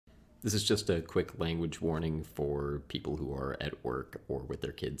This is just a quick language warning for people who are at work or with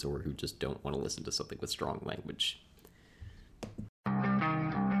their kids or who just don't want to listen to something with strong language.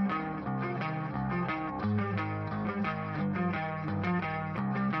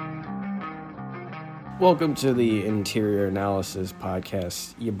 Welcome to the Interior Analysis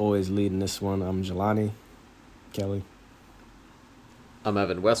Podcast. Your boys leading this one. I'm Jelani. Kelly. I'm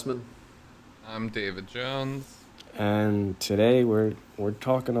Evan Westman. I'm David Jones. And today we're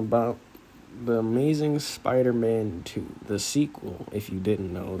talking about the Amazing Spider-Man 2, the sequel, if you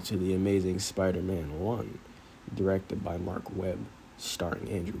didn't know, to the Amazing Spider-Man 1, directed by Mark Webb, starring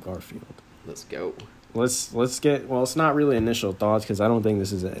Andrew Garfield. Let's go. Let's get, well, it's not really initial thoughts because I don't think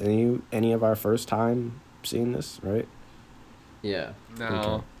this is any of our first time seeing this, right? Yeah.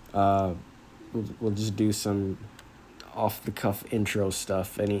 No. Okay. We'll just do some off the cuff intro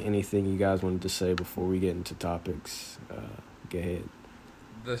stuff. Anything you guys wanted to say before we get into topics? Go ahead.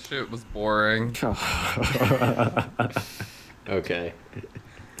 The shit was boring. Okay.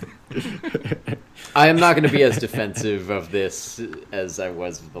 I am not going to be as defensive of this as I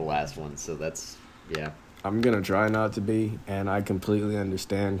was with the last one, so that's, yeah. I'm going to try not to be, and I completely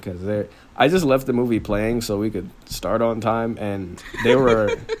understand because I just left the movie playing so we could start on time, and there were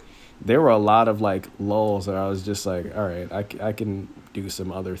a lot of like lulls that I was just like, all right, I can do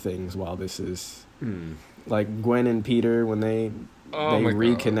some other things while this is like Gwen and Peter when they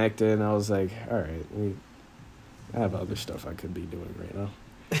reconnected, and I was like, all right, I have other stuff I could be doing right now.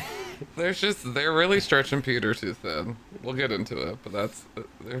 They're really stretching Peter too thin. We'll get into it, but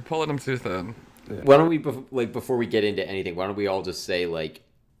they're pulling him too thin. Yeah. Why don't we, before we get into anything, why don't we all just say, like,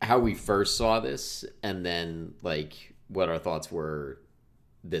 how we first saw this, and then, like, what our thoughts were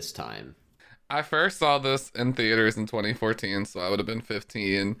this time. I first saw this in theaters in 2014, so I would have been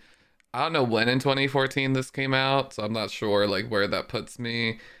 15. I don't know when in 2014 this came out, so I'm not sure, like, where that puts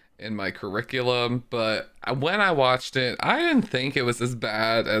me in my curriculum, but when I watched it, I didn't think it was as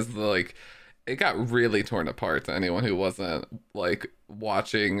bad as it got really torn apart to anyone who wasn't like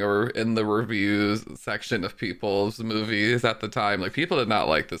watching or in the reviews section of people's movies at the time. Like, people did not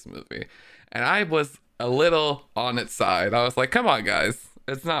like this movie, and I was a little on its side. I was like, come on guys,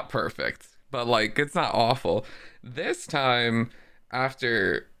 it's not perfect, but like, it's not awful. This time,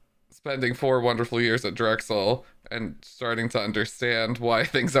 after spending 4 wonderful years at Drexel and starting to understand why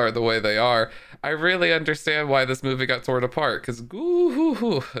things are the way they are, I really understand why this movie got torn apart, because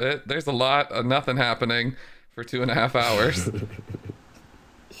there's a lot of nothing happening for 2.5 hours.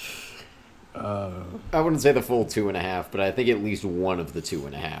 I wouldn't say the full 2.5, but I think at least one of the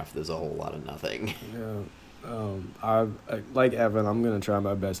 2.5, there's a whole lot of nothing. Yeah. I like Evan, I'm going to try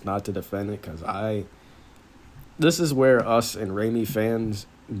my best not to defend it, because this is where us and Raimi fans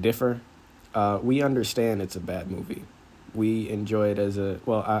differ. We understand it's a bad movie. We enjoy it as I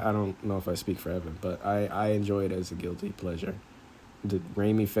don't know if I speak for Evan, but I enjoy it as a guilty pleasure. The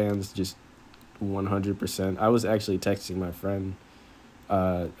Raimi fans just 100%. I was actually texting my friend.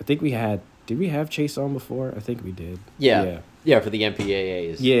 I think did we have Chase on before? I think we did. Yeah, for the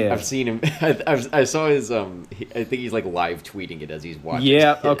MPAAs. Yeah. I've seen him. I saw his, I think he's like live tweeting it as he's watching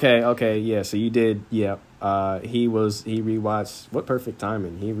Yeah, it. okay, yeah, so you did, yeah. He rewatched, what perfect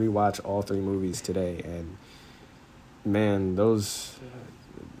timing. He rewatched all 3 movies today, and man, those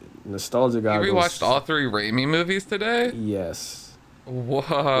nostalgia goggles. You rewatched all 3 Raimi movies today? Yes.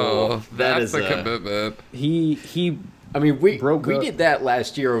 Whoa, that's a commitment. I mean, we did that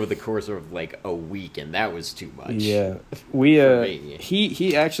last year over the course of like a week, and that was too much. Yeah,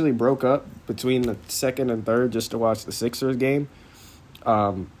 he actually broke up between the second and third just to watch the Sixers game,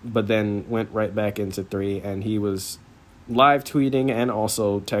 but then went right back into 3, and he was live tweeting and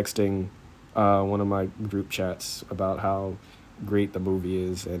also texting one of my group chats about how great the movie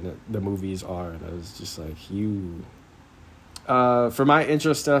is and the movies are, and I was just like, you. For my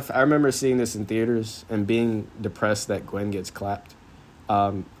intro stuff, I remember seeing this in theaters and being depressed that Gwen gets clapped.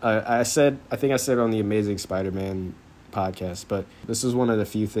 I think I said on the Amazing Spider-Man podcast, but this is one of the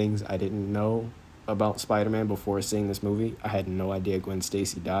few things I didn't know about Spider-Man before seeing this movie. I had no idea Gwen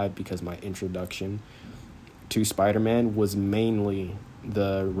Stacy died because my introduction to Spider-Man was mainly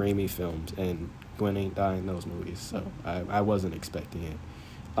the Raimi films, and Gwen ain't dying in those movies, so I wasn't expecting it.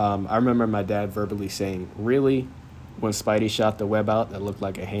 I remember my dad verbally saying, really? When Spidey shot the web out that looked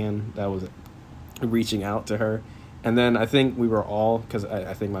like a hand that was reaching out to her. And then I think we were all, because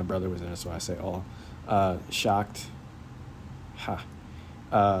I think my brother was in it, so I say all, shocked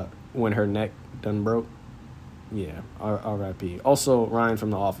when her neck done broke. Yeah, R.I.P. Also, Ryan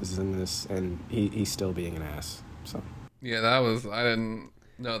from The Office is in this, and he's still being an ass. So Yeah, I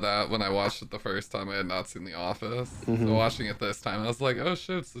know that when I watched it the first time, I had not seen The Office. Mm-hmm. So watching it this time, I was like, oh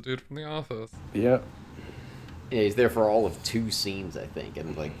shit, it's the dude from The Office. Yep. Yeah, he's there for all of 2 scenes, I think,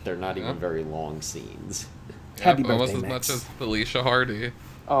 and like they're not Yeah. even very long scenes. Happy Yep, almost birthday, as Max. much as Felicia Hardy.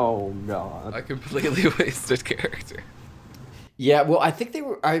 Oh God. A completely wasted character. Yeah, well, I think they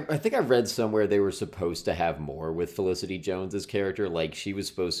were. I think I read somewhere they were supposed to have more with Felicity Jones's character. Like she was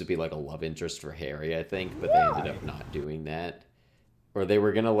supposed to be like a love interest for Harry, I think, but they ended up not doing that, or they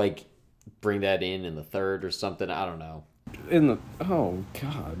were gonna like bring that in the third or something. I don't know. Oh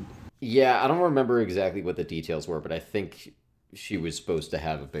God. Yeah, I don't remember exactly what the details were, but I think she was supposed to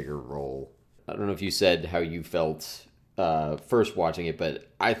have a bigger role. I don't know if you said how you felt first watching it,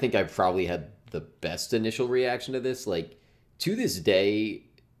 but I think I probably had the best initial reaction to this. Like, to this day,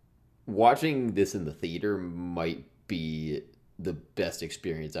 watching this in the theater might be the best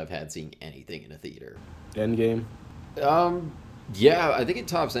experience I've had seeing anything in a theater. Endgame. Yeah, I think it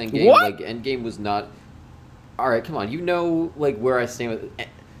tops Endgame. What? Like, Endgame was not... All right, come on. You know, like, where I stand with...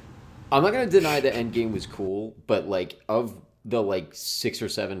 I'm not going to deny that Endgame was cool, but, like, of the, like, 6 or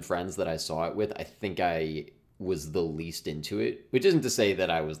 7 friends that I saw it with, I think I was the least into it. Which isn't to say that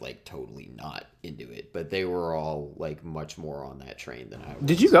I was, like, totally not into it, but they were all, like, much more on that train than I was.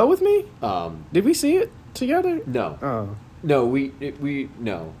 Did you go with me? Um, Did we see it together? no. Oh. No,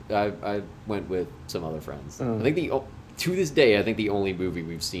 no. I went with some other friends. Oh. I think to this day, I think the only movie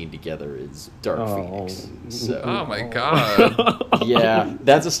we've seen together is Dark Phoenix. So, Oh my god. yeah,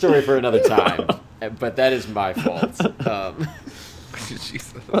 that's a story for another time. But that is my fault.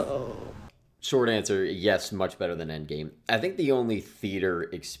 Jesus. Short answer, yes, much better than Endgame. I think the only theater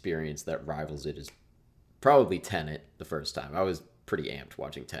experience that rivals it is probably Tenet the first time. I was pretty amped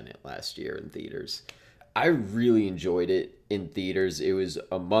watching Tenet last year in theaters. I really enjoyed it in theaters. It was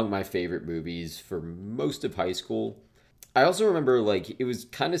among my favorite movies for most of high school. I also remember, like, it was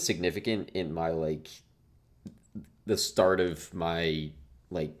kind of significant in my, like, the start of my,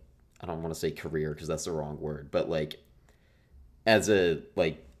 like, I don't want to say career because that's the wrong word, but, like, as a,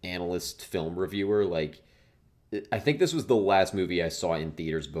 like, analyst film reviewer, like, I think this was the last movie I saw in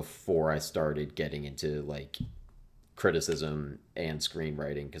theaters before I started getting into, like, criticism and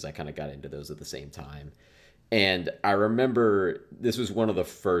screenwriting, because I kind of got into those at the same time. And I remember this was one of the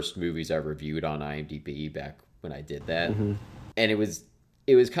first movies I reviewed on IMDb back when I did that. Mm-hmm. And it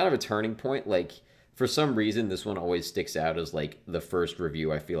was kind of a turning point. Like, for some reason, this one always sticks out as, like, the first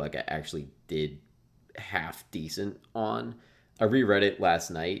review I feel like I actually did half decent on. I reread it last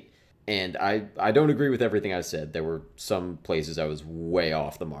night, and I don't agree with everything I said. There were some places I was way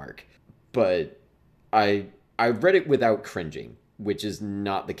off the mark. But I read it without cringing, which is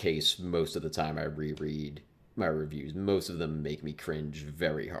not the case most of the time I reread my reviews. Most of them make me cringe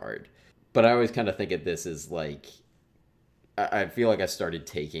very hard. But I always kind of think of this as, like, I feel like I started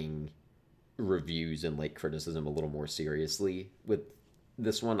taking reviews and, like, criticism a little more seriously with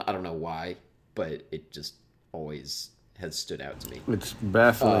this one. I don't know why, but it just always has stood out to me. It's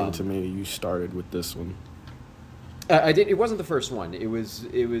baffling to me you started with this one. I did. It wasn't the first one. It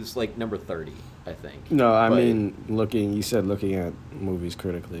was like number 30, I think. No, I But mean looking at movies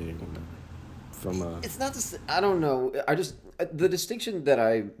critically from a... It's not just, I don't know. I just, the distinction that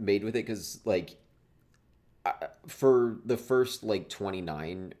I made with it, because, like, for the first, like,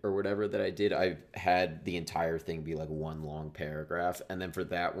 29 or whatever that I did, I had the entire thing be, like, one long paragraph. And then for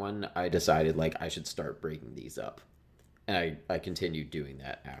that one, I decided, like, I should start breaking these up. And I continued doing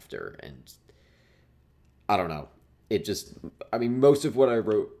that after. And I don't know. It just, I mean, most of what I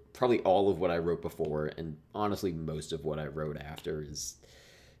wrote, probably all of what I wrote before, and honestly, most of what I wrote after is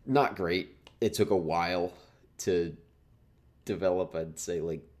not great. It took a while to develop, I'd say,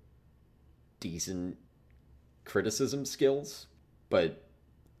 like, decent criticism skills, but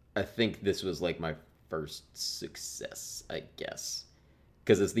I think this was, like, my first success, I guess,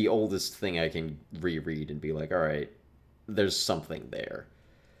 because it's the oldest thing I can reread and be like, all right, there's something there.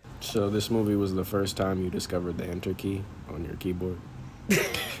 So this movie was the first time you discovered the enter key on your keyboard?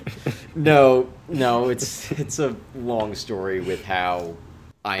 No, it's a long story with how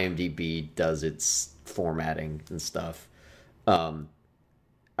IMDb does its formatting and stuff.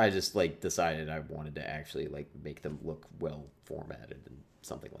 I just, like, decided I wanted to actually, like, make them look well formatted and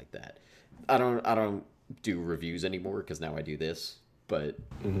something like that. I don't do reviews anymore because now I do this, but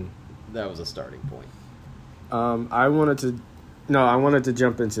that was a starting point. I wanted to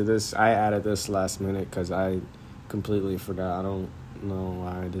jump into this. I added this last minute because I completely forgot. I don't know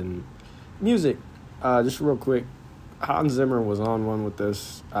why I didn't. Music, just real quick. Hans Zimmer was on one with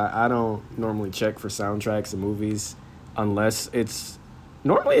this. I don't normally check for soundtracks in movies unless it's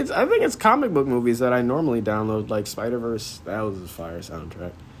Normally, I think it's comic book movies that I normally download, like Spider-Verse. That was a fire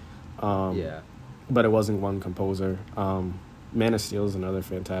soundtrack. Yeah. But it wasn't one composer. Man of Steel is another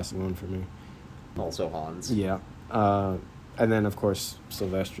fantastic one for me. Also Hans. Yeah. And then, of course,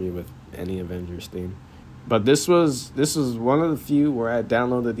 Silvestri with any Avengers theme. But this was one of the few where I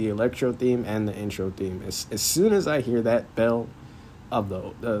downloaded the electro theme and the intro theme. As soon as I hear that bell of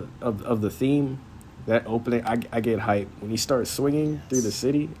the theme, that opening, I get hyped. When he starts swinging through the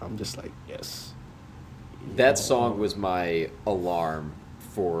city, I'm just like, yes. That song was my alarm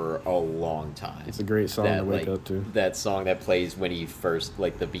for a long time. It's a great song to wake up to. That song that plays when he first,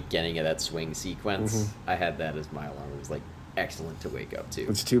 like, the beginning of that swing sequence, I had that as my alarm. It was, like, excellent to wake up to.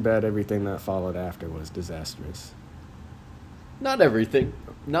 It's too bad everything that followed after was disastrous. Not everything.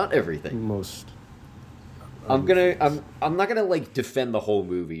 Most. I'm not gonna like defend the whole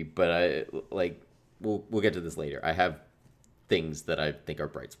movie, but I like we'll get to this later. I have things that I think are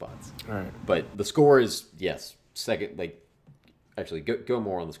bright spots. All right. But the score is second. Like, actually, go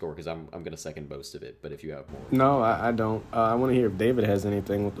more on the score because I'm gonna second most of it. But if you have more, no, I don't. I want to hear if David has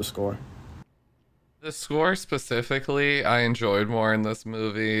anything with the score. The score specifically, I enjoyed more in this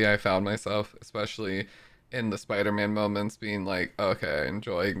movie. I found myself, especially in the Spider-Man moments, being like, okay,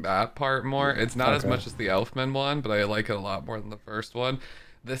 enjoying that part more. It's not as much as the Elfman one, but I like it a lot more than the first one.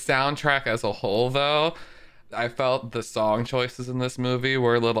 The soundtrack as a whole, though, I felt the song choices in this movie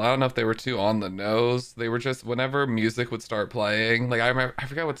were a little, I don't know if they were too on the nose. They were just, whenever music would start playing, like I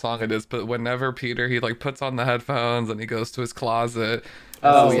forgot what song it is, but whenever Peter, he like puts on the headphones and he goes to his closet.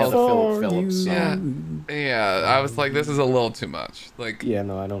 Oh, yeah, the Philip Phillips song. Yeah, I was like, this is a little too much. Like, yeah,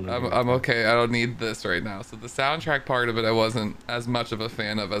 no, I don't know. I'm okay. I don't need this right now. So the soundtrack part of it, I wasn't as much of a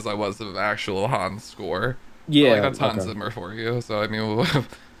fan of as I was of actual Hans score. Yeah, but, like, that's Hans Zimmer for you. So I mean,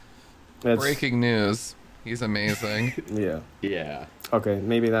 breaking news. He's amazing. Yeah. Okay,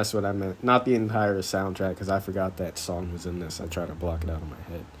 maybe that's what I meant. Not the entire soundtrack, because I forgot that song was in this. I tried to block it out of my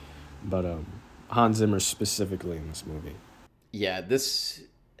head. But Hans Zimmer specifically in this movie. Yeah, this...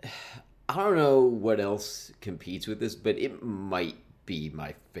 I don't know what else competes with this, but it might be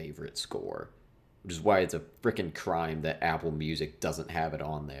my favorite score. Which is why it's a freaking crime that Apple Music doesn't have it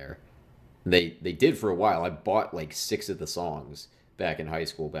on there. They did for a while. I bought like 6 of the songs back in high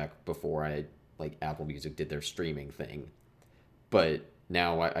school, back before Apple Music did their streaming thing. But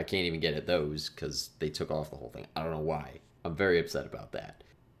now I can't even get at those because they took off the whole thing. I don't know why. I'm very upset about that.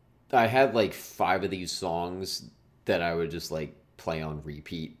 I had like 5 of these songs that I would just like play on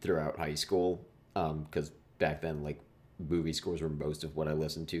repeat throughout high school. Because back then, like, movie scores were most of what I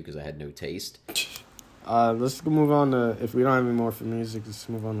listened to because I had no taste. Let's move on to, if we don't have any more for music, let's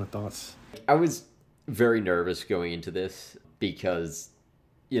move on to thoughts. I was very nervous going into this because,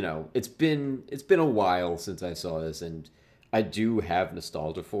 you know, it's been a while since I saw this, and I do have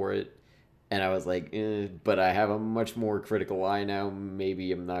nostalgia for it. And I was like, but I have a much more critical eye now.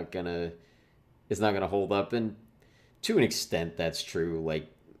 Maybe it's not gonna hold up. And to an extent, that's true. Like,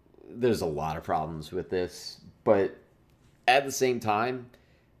 there's a lot of problems with this, but at the same time,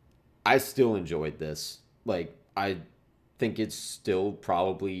 I still enjoyed this. Like, I think it's still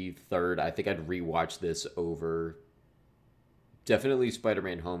probably third. I think I'd rewatch this over definitely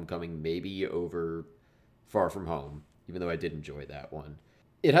Spider-Man Homecoming, maybe over Far From Home, even though I did enjoy that one.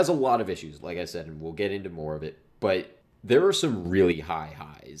 It has a lot of issues, like I said, and we'll get into more of it, but there are some really high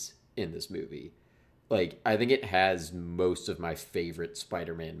highs in this movie. Like, I think it has most of my favorite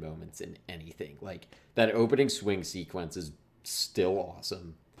Spider-Man moments in anything. Like, that opening swing sequence is still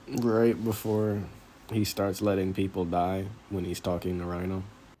awesome. Right before he starts letting people die when he's talking to Rhino.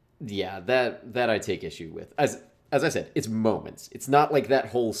 Yeah, that I take issue with. As I said, it's moments. It's not like that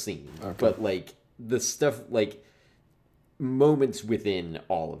whole scene, but like the stuff, like moments within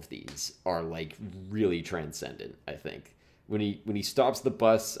all of these are like really transcendent. I think when he stops the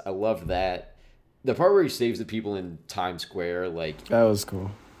bus, I love that. The part where he saves the people in Times Square, like, that was cool.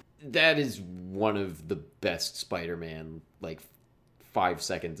 That is one of the best Spider-Man, like, 5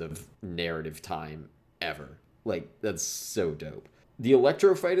 seconds of narrative time ever. Like, that's so dope. The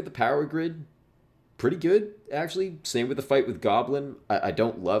Electro fight at the power grid, pretty good, actually. Same with the fight with Goblin. I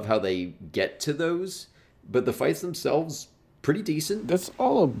don't love how they get to those, but the fights themselves, pretty decent. That's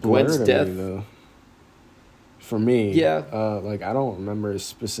all a blur Gwen's to death. me, though. For me, yeah. Like, I don't remember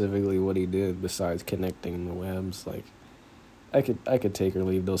specifically what he did besides connecting the webs. Like, I could take or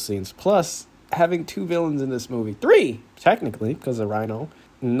leave those scenes. Plus, having 2 villains in this movie, 3 technically, because of Rhino,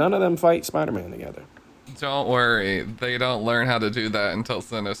 none of them fight Spider-Man together. Don't worry, they don't learn how to do that until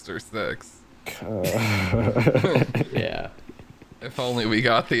Sinister Six. Yeah. If only we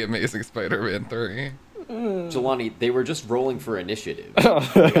got the Amazing Spider-Man 3. Jelani, they were just rolling for initiative.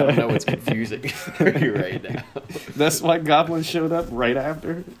 Like, I don't know what's confusing for you right now. That's why Goblin showed up right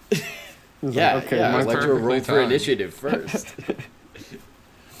after. Yeah, like, okay, yeah. my I'd like to perfectly roll for timed. initiative first.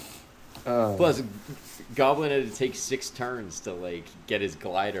 Plus, Goblin had to take 6 turns to like get his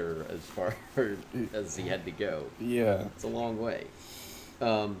glider as far as he had to go. Yeah. It's a long way.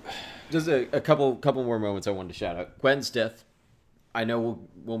 Just a couple more moments I wanted to shout out. Gwen's death. I know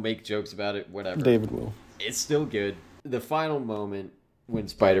we'll make jokes about it. Whatever. David will. It's still good. The final moment when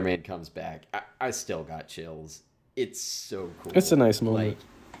Spider-Man comes back, I still got chills. It's so cool. It's a nice moment. Like,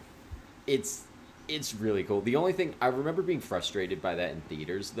 it's really cool. The only thing I remember being frustrated by that in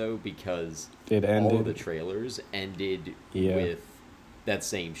theaters though, because It ended. all of the trailers ended with that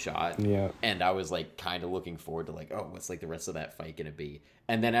same shot. Yeah. And I was like kind of looking forward to like, oh, what's like the rest of that fight gonna be?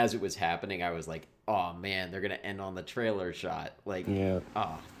 And then as it was happening, I was like, oh man, they're gonna end on the trailer shot. Like,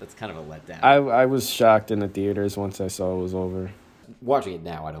 that's kind of a letdown. I was shocked in the theaters once I saw it was over. Watching it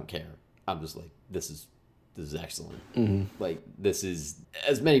now, I don't care. I'm just like, this is excellent. Mm-hmm. Like, this is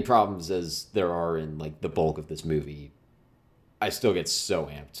as many problems as there are in like the bulk of this movie. I still get so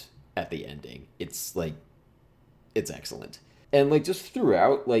amped at the ending. It's like, it's excellent. And like just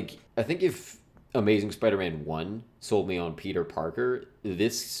throughout, like I think if Amazing Spider-Man 1 sold me on Peter Parker,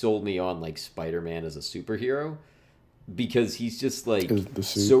 this sold me on like Spider-Man as a superhero, because he's just like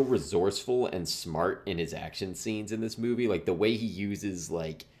so resourceful and smart in his action scenes in this movie. Like the way he uses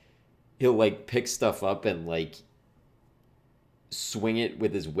like, he'll like pick stuff up and like swing it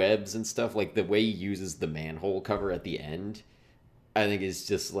with his webs and stuff. Like the way he uses the manhole cover at the end, I think is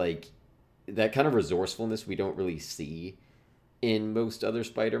just like that kind of resourcefulness we don't really see in most other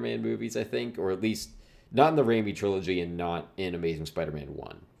Spider-Man movies, I think, or at least not in the Raimi trilogy and not in Amazing Spider-Man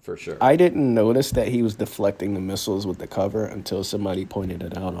 1, for sure. I didn't notice that he was deflecting the missiles with the cover until somebody pointed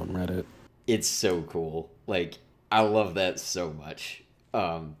it out on Reddit. It's so cool. Like, I love that so much.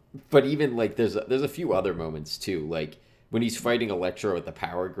 But even, like, there's a few other moments, too. Like, when he's fighting Electro at the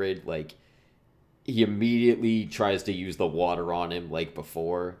power grid, like, he immediately tries to use the water on him, like,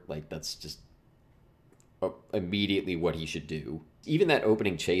 before. Like, that's just immediately what he should do. Even that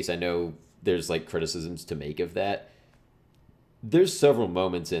opening chase, I know there's like criticisms to make of that. There's several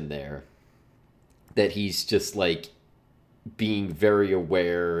moments in there that he's just like being very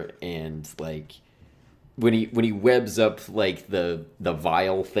aware, and like when he webs up like the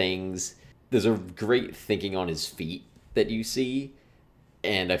vial things, there's a great thinking on his feet that you see,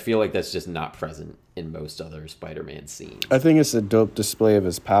 and I feel like that's just not present in most other Spider-Man scenes. I think it's a dope display of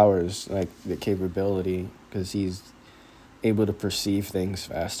his powers, like the capability, because he's able to perceive things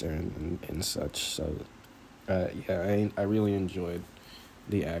faster and such. So, I really enjoyed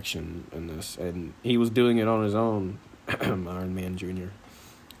the action in this, and he was doing it on his own, Iron Man Jr.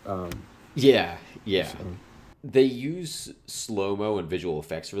 Yeah. So. They use slow-mo and visual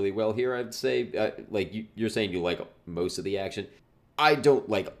effects really well here, I'd say. Like, you're saying you like most of the action. I don't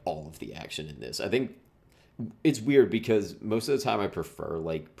like all of the action in this. I think it's weird because most of the time I prefer,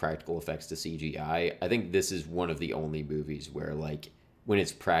 like, practical effects to CGI. I think this is one of the only movies where, like, when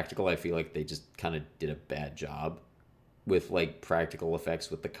it's practical, I feel like they just kind of did a bad job with, like, practical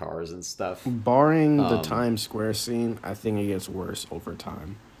effects with the cars and stuff. Barring the Times Square scene, I think it gets worse over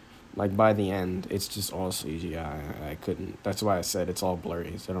time. Like, by the end, it's just all CGI. I couldn't... That's why I said it's all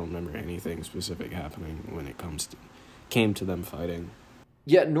blurry. So I don't remember anything specific happening when it came to them fighting.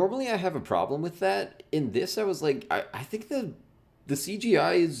 Yeah, normally I have a problem with that. In this, I was like, I think the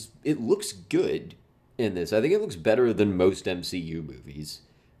CGI it looks good in this. I think it looks better than most MCU movies.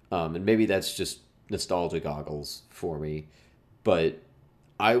 And maybe that's just nostalgia goggles for me. But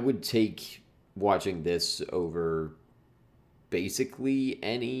I would take watching this over basically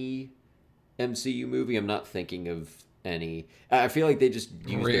any MCU movie. I'm not thinking of any. I feel like they just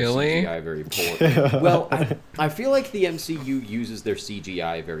use their CGI very poorly. Well, I feel like the MCU uses their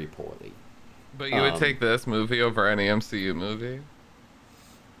CGI very poorly. But you would take this movie over any MCU movie?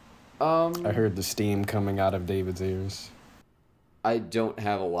 I heard the steam coming out of David's ears. I don't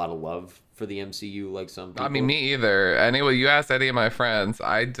have a lot of love for the MCU like some people. I mean, me either. Anyway, you ask any of my friends,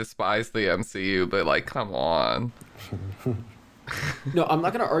 I despise the MCU, but like, come on. No, I'm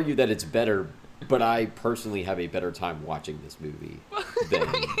not going to argue that it's better, but I personally have a better time watching this movie than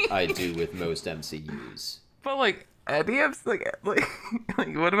I do with most MCUs. But like, any of like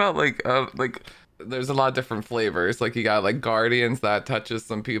what about like there's a lot of different flavors. Like you got like Guardians that touches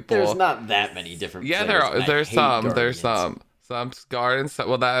some people. There's not that many different flavors. Yeah, there's some. Some Guardians.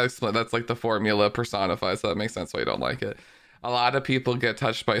 Well, that's like the formula personified, so that makes sense why you don't like it. A lot of people get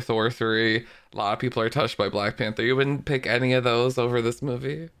touched by Thor 3. A lot of people are touched by Black Panther. You wouldn't pick any of those over this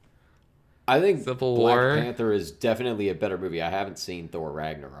movie? I think Civil Black War. Panther is definitely a better movie. I haven't seen Thor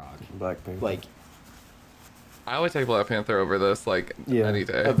Ragnarok. Black Panther. Like, I would take Black Panther over this, like, Yeah. any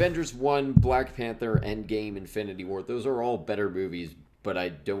day. Avengers 1, Black Panther, Endgame, Infinity War, those are all better movies, but I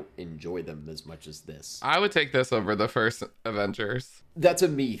don't enjoy them as much as this. I would take this over the first Avengers. That's a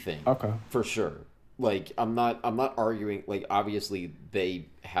me thing. Okay. For sure. Like, I'm not arguing, like, obviously they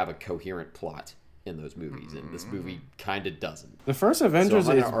have a coherent plot in those movies, and this movie kind of doesn't. The first So I'm Avengers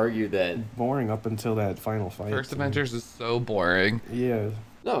not is gonna argue that. boring up until that final fight. First Avengers is so boring. Yeah.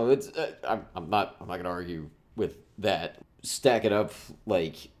 No, it's I'm not gonna argue with that. Stack it up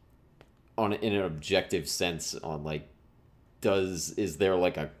like in an objective sense on like is there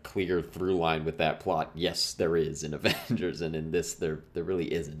like a clear through line with that plot? Yes, there is in Avengers, and in this there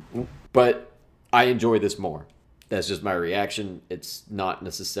really isn't. But I enjoy this more. That's just my reaction. It's not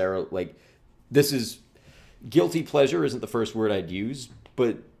necessarily like this is guilty pleasure isn't the first word I'd use,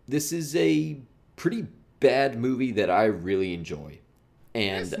 but this is a pretty bad movie that I really enjoy.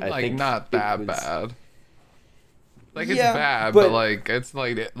 And It's I like think not that bad. Like it's Yeah, bad, but like it's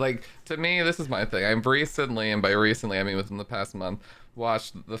like to me, this is my thing. I've recently, and by recently I mean within the past month,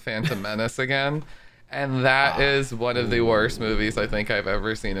 watched The Phantom Menace again, and that is one of the worst movies I think I've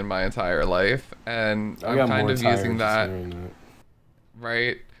ever seen in my entire life. And I'm kind of using that,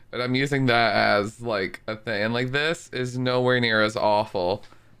 right? But I'm using that as like a thing. And like this is nowhere near as awful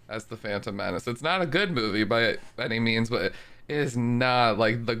as The Phantom Menace. It's not a good movie by any means, but it is not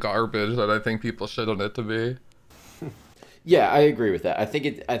like the garbage that I think people shit on it to be. Yeah, I agree with that. I think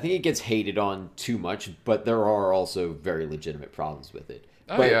it gets hated on too much, but there are also very legitimate problems with it.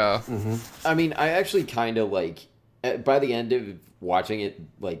 Oh But, yeah. I mean, I actually kind of like by the end of watching it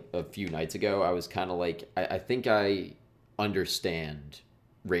like a few nights ago, I was kind of like I think I understand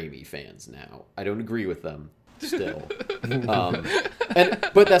Raimi fans now. I don't agree with them still.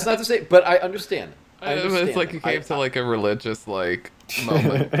 But that's not to say but I understand. It's like you came to like a religious like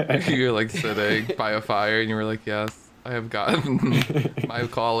moment. You're like sitting by a fire and you were like, yes, I have gotten my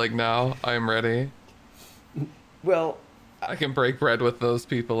calling now. I'm ready. Well, I can break bread with those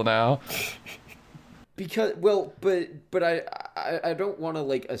people now. because but I don't want to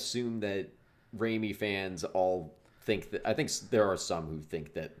like assume that Raimi fans all think that I think there are some who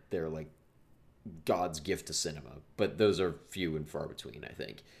think that they're like God's gift to cinema, but those are few and far between, I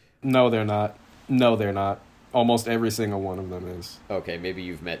think. No, they're not. No, they're not. Almost every single one of them is. Okay, maybe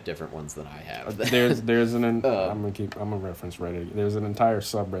you've met different ones than I have. There's I'm gonna reference Reddit. There's an entire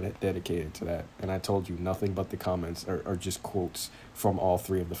subreddit dedicated to that, and I told you nothing but the comments are just quotes from all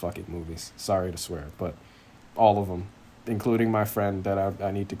three of the fucking movies. Sorry to swear, but all of them, including my friend that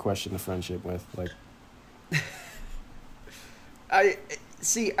I need to question the friendship with. Like, I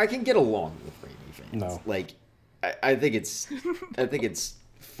can get along with Raimi fans. No. Like, I think it's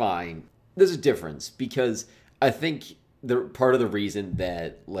fine. There's a difference because I think the part of the reason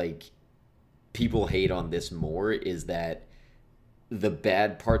that like people hate on this more is that the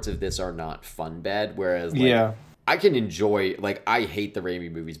bad parts of this are not fun bad, whereas like, I can enjoy like I hate the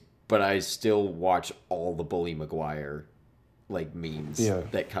Raimi movies, but I still watch all the Bully Maguire like memes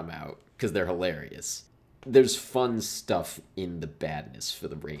that come out because they're hilarious. There's fun stuff in the badness for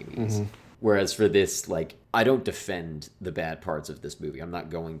the Raimis. Whereas for this, like, I don't defend the bad parts of this movie. I'm not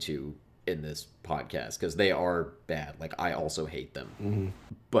going to in this podcast because they are bad. Like, I also hate them.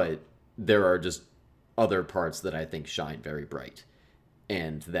 But there are just other parts that I think shine very bright.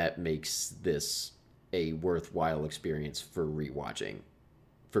 And that makes this a worthwhile experience for rewatching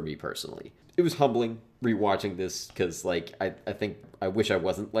for me personally. It was humbling rewatching this because, like, I think I wish I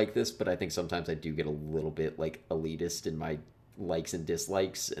wasn't like this, but I think sometimes I do get a little bit, like, elitist in my likes and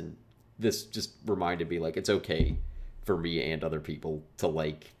dislikes, and this just reminded me, like, it's okay for me and other people to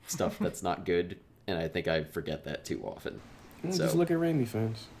like stuff that's not good, and I think I forget that too often. So just look at Raimi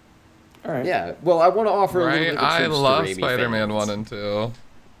fans. All right. Yeah, well, I want to offer a little Right? bit of I truth to love Raimi Spider-Man fans. 1 and 2.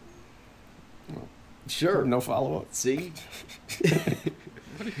 Sure. No follow-up. See?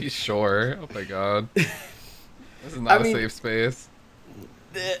 What are you sure? Oh my god. This is not a safe space.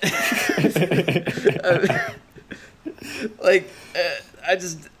 I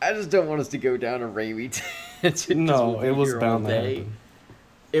just don't want us to go down a Raimi tangent. No, it was bound to happen.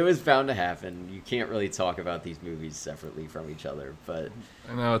 It was bound to happen. You can't really talk about these movies separately from each other, but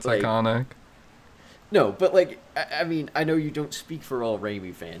I know it's like, iconic. No, but like, I mean, I know you don't speak for all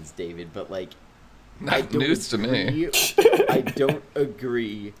Raimi fans, David, but like, I don't News to me. I don't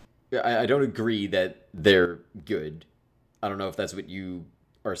agree. I don't agree that they're good. I don't know if that's what you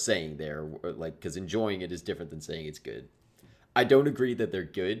are saying there, or like, because enjoying it is different than saying it's good. I don't agree that they're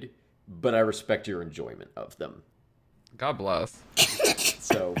good, but I respect your enjoyment of them. God bless.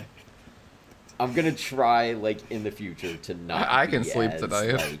 So, I'm gonna try, like, in the future to not. I can be sleep as,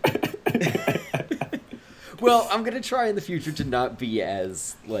 tonight. Like... Well, I'm gonna try in the future to not be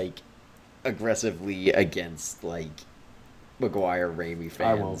as, like, aggressively against, like, Maguire Raimi fans.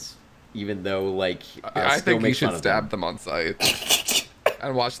 I won't. Even though, like, I think you should stab them on sight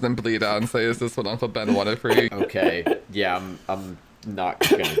and watch them bleed out and say, "Is this what Uncle Ben wanted for you?" Okay, yeah, I'm not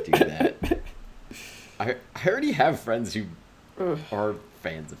gonna do that. I already have friends who are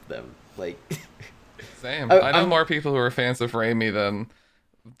fans of them. Like, Same. I know more people who are fans of Raimi than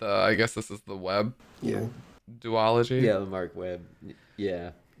I guess this is the Webb duology. Yeah, the Mark Webb.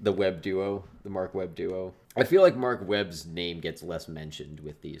 Yeah, the Webb duo, the Mark Webb duo. I feel like Mark Webb's name gets less mentioned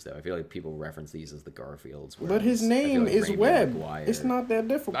with these, though. I feel like people reference these as the Garfields. But his name is Raimi Webb. Maguire... It's not that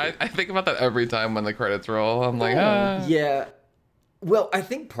difficult. I think about that every time when the credits roll. I'm like, Yeah. Well, I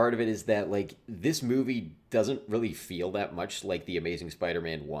think part of it is that, like, this movie doesn't really feel that much like the Amazing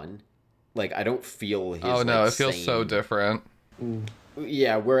Spider-Man 1. Like, I don't feel his, oh no, like, it feels so different.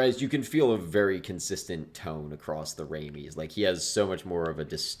 Yeah, whereas you can feel a very consistent tone across the Raimis. Like, he has so much more of a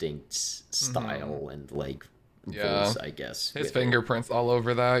distinct style and, like, voice, I guess. His fingerprints all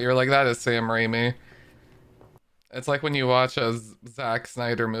over that. You're like, that is Sam Raimi. It's like when you watch a Zack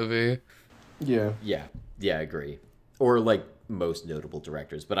Snyder movie. Yeah. Yeah, I agree. Or, like, most notable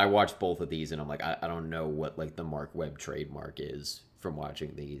directors. But I watched both of these, and I'm like, I don't know what, like, the Mark Webb trademark is from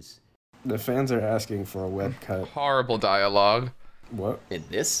watching these. The fans are asking for a Webb cut. Horrible dialogue. What? In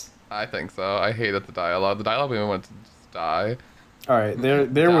this? I think so. I hated the dialogue. The dialogue even wanted to just die. All right,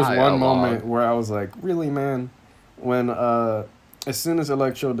 there was one moment where I was like, really, man? When as soon as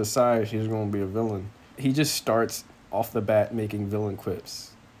Electro decides he's going to be a villain, he just starts off the bat making villain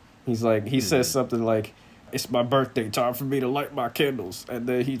quips. He's like, he says something like, "It's my birthday, time for me to light my candles," and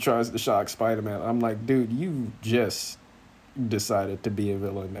then he tries to shock Spider-Man. I'm like, dude, you just decided to be a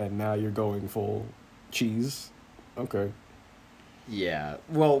villain, and now you're going full cheese. Okay. Yeah,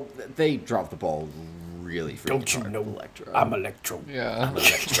 well, they dropped the ball really freaking Don't you hard know with Electro. I'm Electro. Yeah. I'm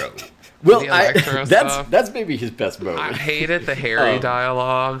Electro. Well, The Electro stuff. that's maybe his best moment. I hated the Harry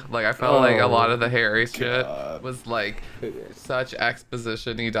dialogue. Like, I felt like a lot of the Harry shit God. was like such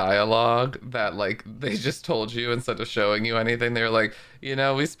exposition-y dialogue that, like, they just told you instead of showing you anything. They were like, you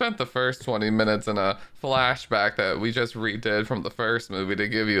know, we spent the first 20 minutes in a flashback that we just redid from the first movie to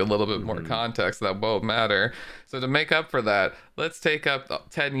give you a little bit more context that won't matter. So to make up for that, let's take up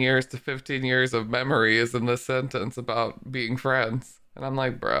 10 years to 15 years of memories in this sentence about being friends. And I'm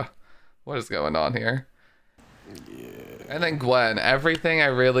like, bruh, what is going on here? Yeah. And then Gwen, everything I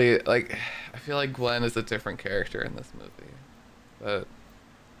really, like, I feel like Gwen is a different character in this movie. But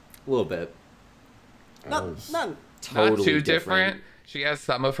A little bit. Not totally not too different. She has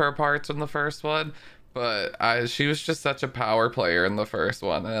some of her parts in the first one, but she was just such a power player in the first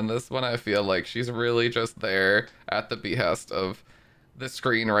one. And this one, I feel like she's really just there at the behest of the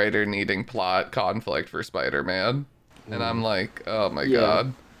screenwriter needing plot conflict for Spider-Man. And I'm like, oh my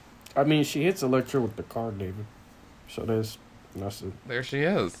God. I mean, she hits Electro with the car, David. So There she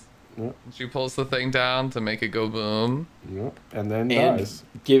is. Yep. She pulls the thing down to make it go boom. Yep. And then dies.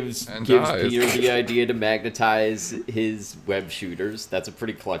 Gives dies. Peter the idea to magnetize his web shooters. That's a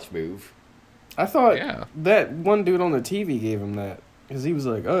pretty clutch move. I thought that one dude on the TV gave him that. Because he was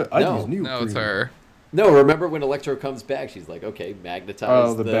like, I just knew. No, it's her. No, remember when Electro comes back, she's like, okay,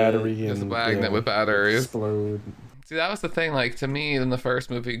 magnetize the battery. Just a magnet with batteries. Explode. See, that was the thing. Like, to me, in the first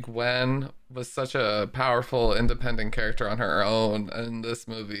movie, Gwen was such a powerful, independent character on her own. And this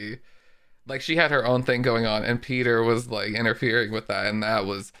movie, like, she had her own thing going on, and Peter was, like, interfering with that. And that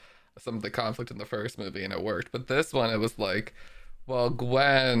was some of the conflict in the first movie, and it worked. But this one, it was like, well,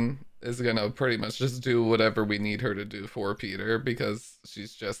 Gwen is going to pretty much just do whatever we need her to do for Peter, because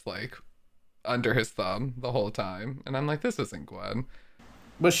she's just, like, under his thumb the whole time. And I'm like, this isn't Gwen.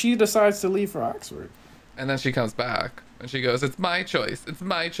 But she decides to leave for Oxford. And then she comes back and she goes, it's my choice. It's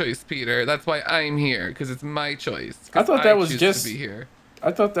my choice, Peter. That's why I'm here, because it's my choice. I thought that was just to be here.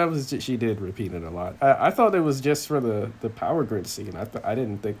 I thought that was just, she did repeat it a lot. I thought it was just for the power grid scene. I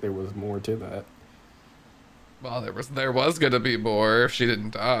didn't think there was more to that. Well, there was gonna be more if she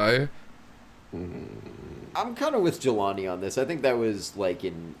didn't die. I'm kind of with Jelani on this. I think that was like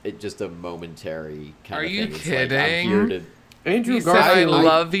just a momentary kind Are of you thing. It's kidding? Like, I'm here to... Andrew He said, I Garfield.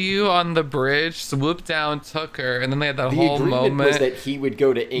 love you on the bridge, swooped down, took her, and then they had that The whole agreement moment. was that he would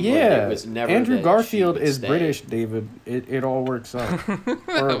go to England. Yeah, It was never Andrew that Garfield she would is stay. British, David. It all works out.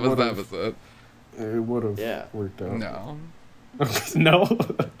 that was it. It would have worked out. No. No.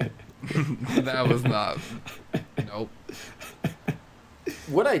 That was not. Nope.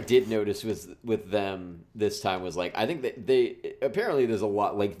 what I did notice was with them this time was like I think that they apparently there's a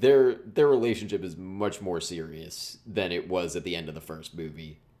lot like their relationship is much more serious than it was at the end of the first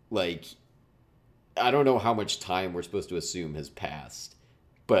movie. Like I don't know how much time we're supposed to assume has passed,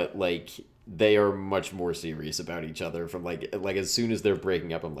 but like they are much more serious about each other from like as soon as they're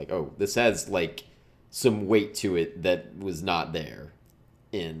breaking up I'm like, "Oh, this has like some weight to it that was not there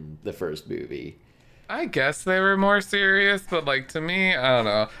in the first movie." I guess they were more serious, but like to me, I don't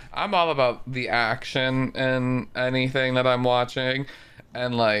know. I'm all about the action in anything that I'm watching.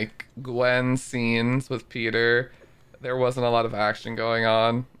 And like Gwen's scenes with Peter, there wasn't a lot of action going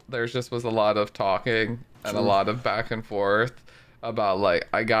on. There just was a lot of talking and a lot of back and forth about like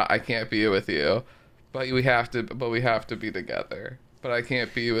I can't be with you, but we have to be together. But I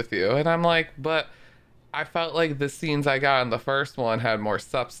can't be with you. And I'm like, but I felt like the scenes I got in the first one had more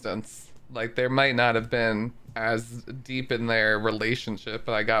substance. Like there might not have been as deep in their relationship,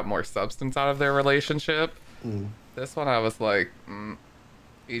 but I got more substance out of their relationship. This one I was like,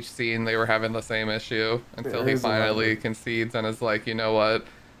 each scene they were having the same issue until he finally concedes and is like, you know what?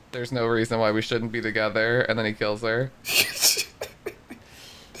 There's no reason why we shouldn't be together, and then he kills her.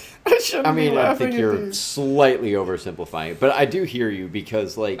 I mean, I think you're slightly oversimplifying it, but I do hear you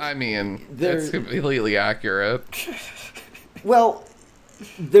because, like, I mean, it's completely accurate. Well,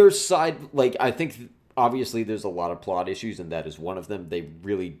 there's side like I think obviously there's a lot of plot issues, and that is one of them. They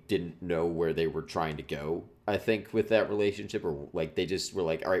really didn't know where they were trying to go. I think with that relationship, or like they just were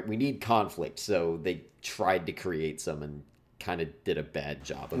like, all right, we need conflict, so they tried to create some and kind of did a bad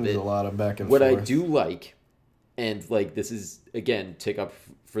job of it. There's a lot of back and forth. forth. What I do like, and like this is again tick up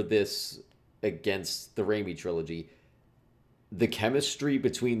for this against the Raimi trilogy, the chemistry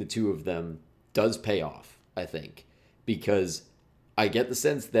between the two of them does pay off, I think, because I get the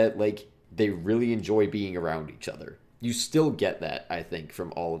sense that like they really enjoy being around each other. You still get that, I think,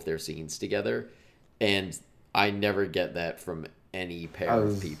 from all of their scenes together, and I never get that from any pair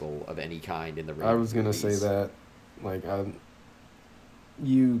of people of any kind in the Raimi I was gonna movies. say that, like,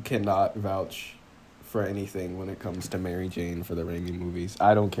 you cannot vouch for anything when it comes to Mary Jane for the Raimi movies.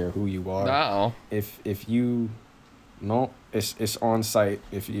 I don't care who you are. No. If you, no, it's on site.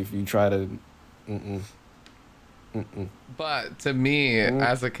 If you try to, But to me,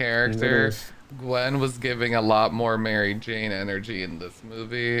 as a character, Gwen was giving a lot more Mary Jane energy in this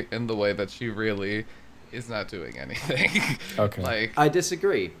movie in the way that she really is not doing anything. Okay. Like I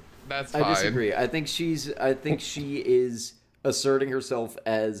disagree. That's fine. I disagree. I think she is asserting herself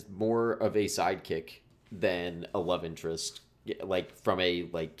as more of a sidekick than a love interest, like from a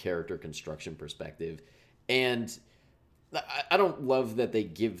like character construction perspective. And I don't love that they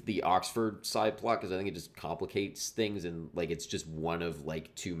give the Oxford side plot because I think it just complicates things and like it's just one of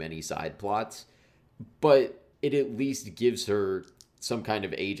like too many side plots. But it at least gives her some kind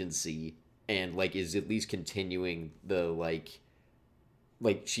of agency and like is at least continuing the like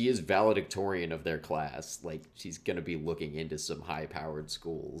she is valedictorian of their class. Like she's gonna be looking into some high powered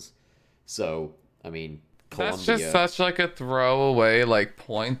schools. So I mean, Columbia. That's just such like a throwaway like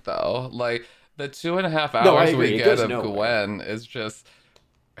point though. Like the 2.5 hours we get of Gwen is just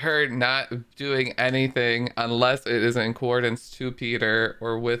her not doing anything unless it is in accordance to Peter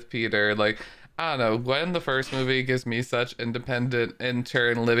or with Peter. Like I don't know, Gwen in the first movie gives me such independent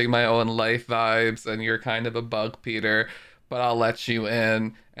intern living my own life vibes, and you're kind of a bug, Peter, but I'll let you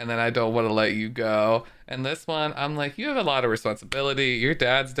in, and then I don't want to let you go. And this one, I'm like, you have a lot of responsibility. Your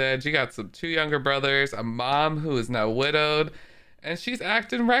dad's dead. You got 2 younger brothers, a mom who is now widowed, and she's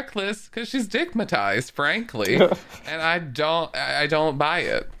acting reckless because she's stigmatized, frankly. And I don't buy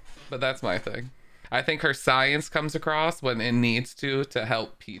it. But that's my thing. I think her science comes across when it needs to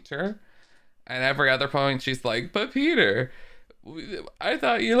help Peter. And every other point, she's like, but Peter, I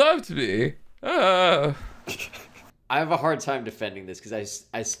thought you loved me. I have a hard time defending this because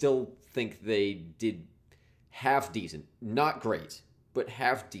I still think they did half decent. Not great, but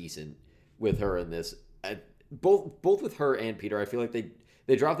half decent with her in this. Both with her and Peter, I feel like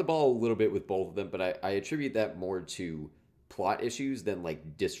they dropped the ball a little bit with both of them, but I attribute that more to plot issues than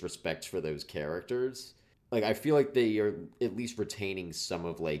like disrespect for those characters. Like I feel like they are at least retaining some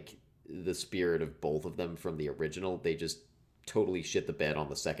of like the spirit of both of them from the original. They just totally shit the bed on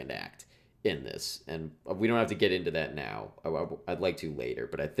the second act in this, and we don't have to get into that now. I'd like to later,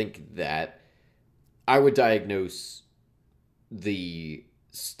 but I think that I would diagnose the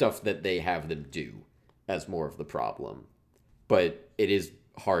stuff that they have them do as more of the problem, but it is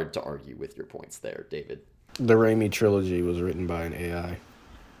hard to argue with your points there, David. The Raimi trilogy was written by an AI.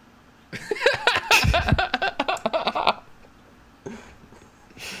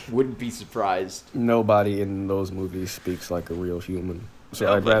 Wouldn't be surprised. Nobody in those movies speaks like a real human.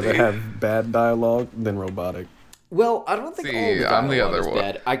 So I'd rather have bad dialogue than robotic. Well, I don't think all the I'm the dialogue other is one.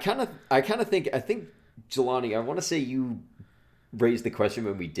 bad. I kind of think Jelani, I want to say you raised the question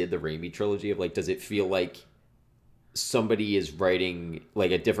when we did the Raimi trilogy of like, does it feel like somebody is writing,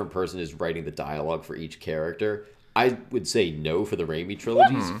 like a different person is writing the dialogue for each character? I would say no for the Raimi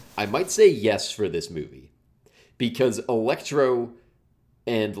trilogies. I might say yes for this movie because Electro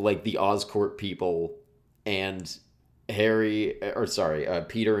and like the Oscorp people and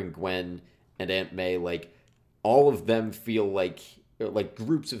Peter and Gwen and Aunt May, like all of them feel like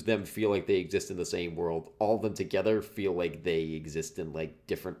groups of them feel like they exist in the same world. All of them together feel like they exist in like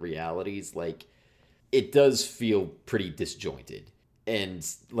different realities. Like it does feel pretty disjointed and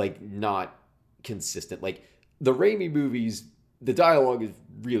like not consistent. Like the Raimi movies, the dialogue is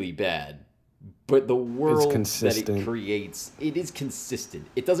really bad, but the world that it creates, it is consistent.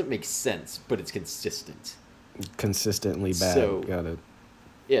 It doesn't make sense, but it's consistent. Consistently bad. So, got it.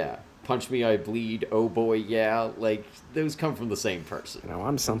 Yeah. Punch me, I bleed. Oh boy, yeah. Like those come from the same person.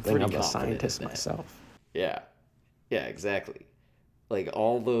 I'm something of a scientist myself. Yeah. Yeah, exactly. Like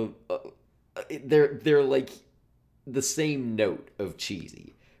all the they're like the same note of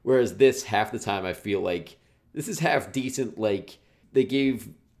cheesy. Whereas this, half the time I feel like this is half decent. Like they gave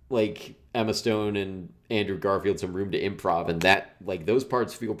like Emma Stone and Andrew Garfield some room to improv, and that like those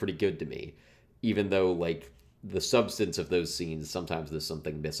parts feel pretty good to me, even though like the substance of those scenes sometimes there's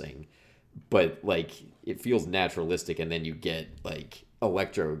something missing, but like it feels naturalistic, and then you get like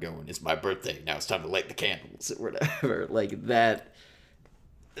Electro going, "It's my birthday now, it's time to light the candles," or whatever. Like that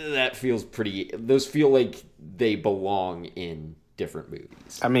feels pretty. Those feel like they belong in different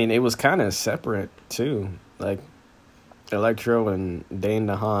movies. I mean, it was kind of separate too. Like Electro and Dane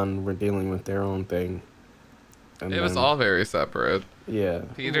DeHaan were dealing with their own thing. And it was all very separate. Yeah.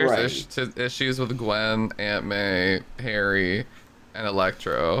 Peter's issues with Gwen, Aunt May, Harry, and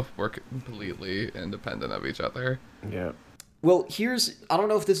Electro were completely independent of each other. Yeah. Well, I don't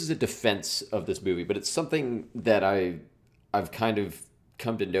know if this is a defense of this movie, but it's something that I've kind of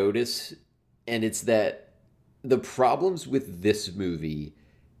come to notice, and it's that the problems with this movie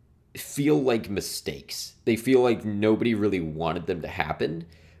feel like mistakes. They feel like nobody really wanted them to happen,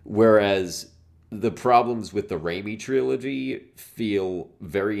 whereas the problems with the Raimi trilogy feel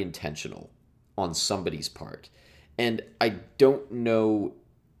very intentional on somebody's part. And I don't know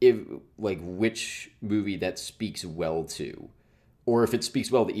if like which movie that speaks well to, or if it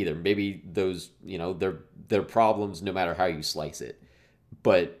speaks well to either. Maybe those, they're problems no matter how you slice it.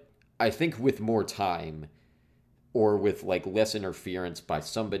 But I think with more time, or with like less interference by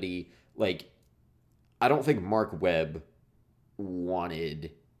somebody, like I don't think Mark Webb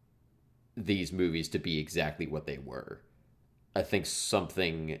wanted these movies to be exactly what they were. I think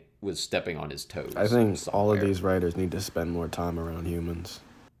something was stepping on his toes. I think all of these writers need to spend more time around humans.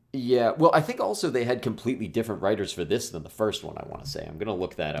 Yeah, well, I think also they had completely different writers for this than the first one, I want to say. I'm going to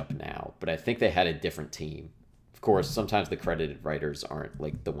look that up now, but I think they had a different team. Of course, sometimes the credited writers aren't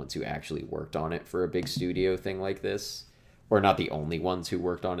like the ones who actually worked on it for a big studio thing like this, or not the only ones who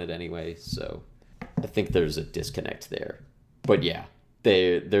worked on it anyway, so I think there's a disconnect there. But yeah,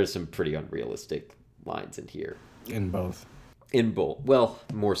 there's some pretty unrealistic lines in here. In both. Well,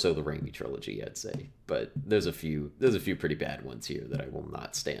 more so the Raimi trilogy, I'd say, but there's a few pretty bad ones here that I will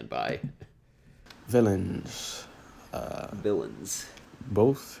not stand by. Villains. Villains.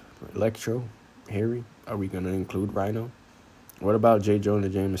 Both. Electro, Harry. Are we going to include Rhino? What about J. Jonah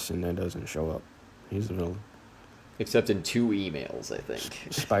Jameson that doesn't show up? He's a villain. Except in 2 emails, I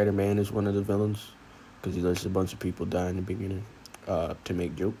think. Spider-Man is one of the villains because he lets a bunch of people die in the beginning to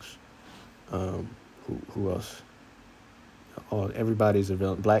make jokes. Who else? Oh, everybody's a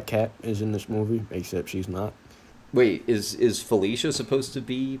villain. Black Cat is in this movie, except she's not. Wait, is Felicia supposed to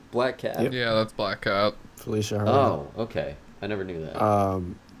be Black Cat? Yep. Yeah, that's Black Cat. Felicia Hardy. Oh, okay. I never knew that.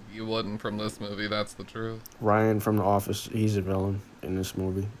 You wouldn't from this movie, that's the truth. Ryan from The Office, he's a villain in this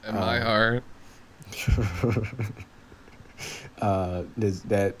movie. In my heart. There's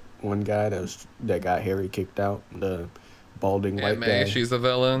that one guy that got Harry kicked out, the balding white guy. Aunt May, she's a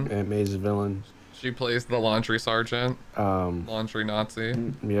villain. Aunt May's a villain. She plays the laundry sergeant. Laundry Nazi.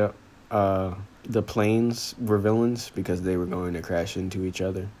 Yep. The planes were villains because they were going to crash into each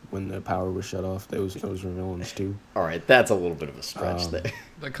other when the power was shut off. Those were villains too. All right, that's a little bit of a stretch there.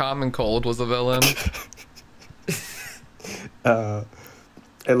 The Common Cold was a villain.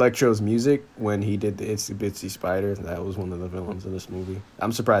 Electro's music when he did the Itsy Bitsy Spider, that was one of the villains of this movie.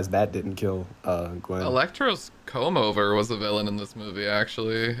 I'm surprised that didn't kill Gwen. Electro's comb over was a villain in this movie,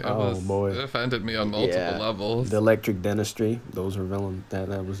 actually. Boy. It offended me on multiple levels. The electric dentistry, those were villain.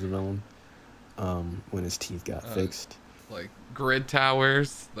 That was the villain. When his teeth got fixed. like grid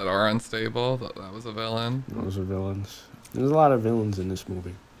towers that are unstable. That was a villain. Those are villains. There's a lot of villains in this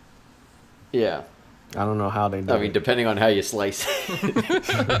movie. Yeah. I don't know how they do I mean, it. depending on how you slice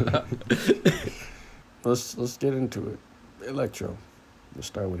it. Let's get into it. Electro. Let's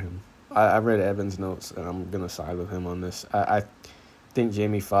start with him. I read Evan's notes, and I'm gonna side with him on this. I think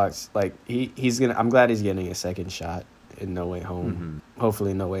Jamie Foxx, like he's gonna. I'm glad he's getting a second shot in No Way Home. Mm-hmm.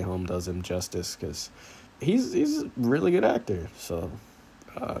 Hopefully, No Way Home does him justice because he's a really good actor. So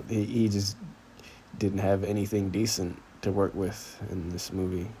he just didn't have anything decent to work with in this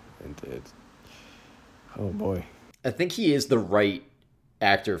movie, and oh boy, I think he is the right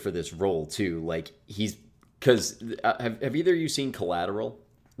actor for this role too. Like he's because have either of you seen Collateral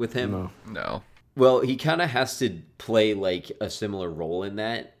with him? no. No. Well, he kind of has to play like a similar role in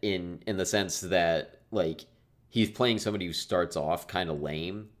that, in the sense that like he's playing somebody who starts off kind of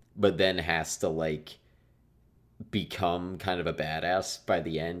lame, but then has to like become kind of a badass by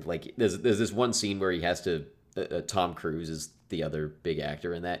the end. Like there's this one scene where he has to Tom Cruise is the other big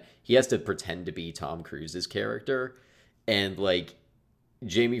actor in that. He has to pretend to be Tom Cruise's character, and like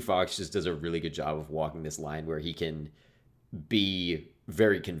Jamie Foxx just does a really good job of walking this line where he can be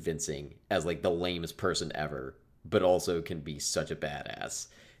very convincing as like the lamest person ever, but also can be such a badass,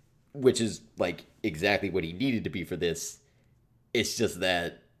 which is like exactly what he needed to be for this. It's just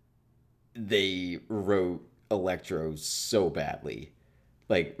that they wrote Electro so badly.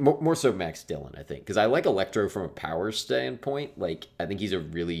 Like more so Max Dillon, I think, because I like Electro from a power standpoint. Like I think he's a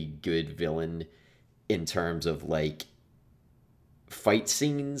really good villain in terms of like fight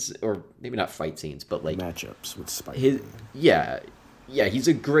scenes, or maybe not fight scenes, but like Matchups with Spider. Yeah, he's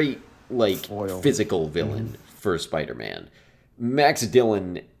a great like Foil. physical villain for Spider-Man. Max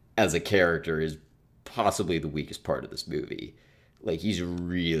Dillon as a character is possibly the weakest part of this movie. Like he's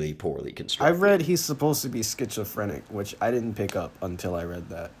really poorly constructed. I've read he's supposed to be schizophrenic, which I didn't pick up until I read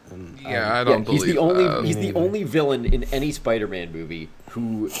that. And Yeah, I don't he's believe the only that. he's the only villain in any Spider-Man movie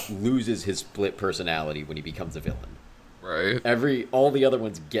who loses his split personality when he becomes a villain. Right. All the other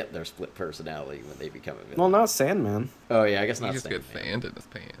ones get their split personality when they become a villain. well, not Sandman. Oh yeah, I guess He not just Sandman. gets sand in his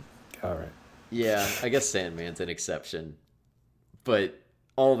pants. All right. Yeah, I guess Sandman's an exception. But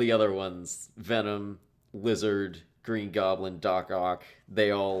all the other ones, Venom, Lizard, Green Goblin, Doc Ock, they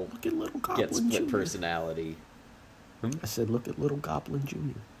all Look at Little Goblin get split Jr. personality. I said, look at Little Goblin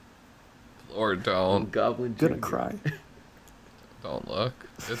Jr. Or don't. Goblin Gonna Jr. cry. Don't look.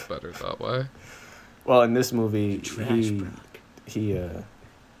 It's better that way. Well, in this movie, Trash he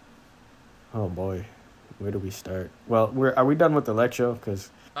oh boy, where do we start? Well, are we done with Electro? Because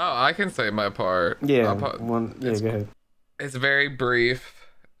Oh, I can say my part. yeah, I'll yeah, go ahead. It's very brief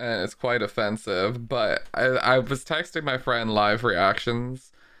and it's quite offensive, but I was texting my friend live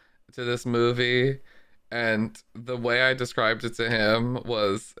reactions to this movie, and the way I described it to him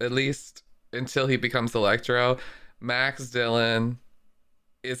was, at least until he becomes Electro, Max Dillon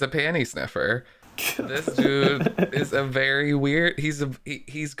is a panty sniffer. This dude is a very weird.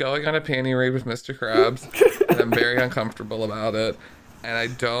 He's going on a panty raid with Mr. Krabs, and I'm very uncomfortable about it. And I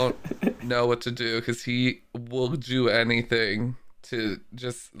don't know what to do because he will do anything to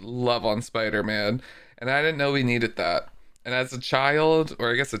just love on Spider-Man, and I didn't know we needed that. And as a child,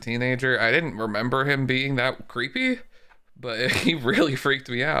 or I guess a teenager, I didn't remember him being that creepy, but he really freaked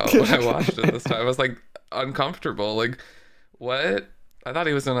me out when I watched it this time. I was like uncomfortable. Like, what? I thought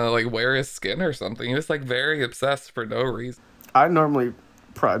he was gonna like wear his skin or something. He was like very obsessed for no reason. I normally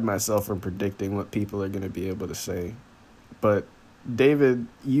pride myself in predicting what people are going to be able to say, but David,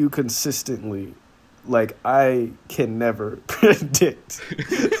 you consistently, like, I can never predict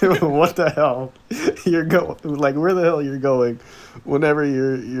what the hell you're going, like, where the hell you're going whenever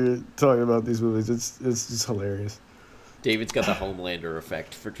you're talking about these movies. It's just hilarious. David's got the Homelander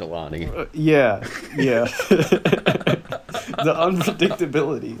effect for Jelani. Yeah. The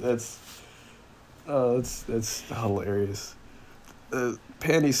unpredictability. That's hilarious.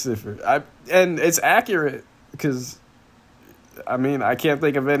 Panty sniffer. And it's accurate because, I mean, I can't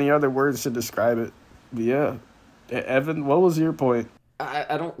think of any other words to describe it. But yeah. Evan, what was your point?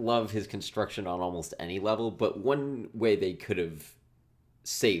 I don't love his construction on almost any level, but one way they could have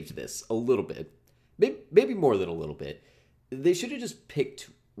saved this a little bit, maybe more than a little bit, they should have just picked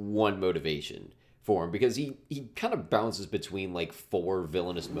one motivation for him, because he kind of bounces between like four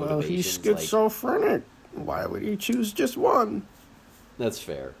villainous motivations. Well, he's schizophrenic. Why would he choose just one? That's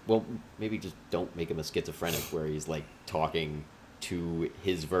fair. Well, maybe just don't make him a schizophrenic where he's like talking to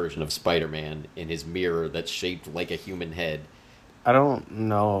his version of Spider-Man in his mirror that's shaped like a human head. I don't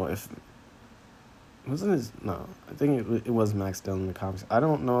know if... Wasn't his... No, I think it was Max Dillon in the comics. I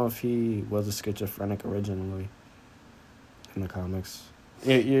don't know if he was a schizophrenic originally. in the comics.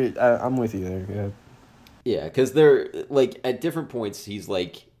 I'm with you there. Yeah. Yeah, because they're like at different points he's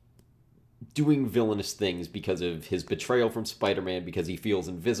like doing villainous things because of his betrayal from Spider-Man, because he feels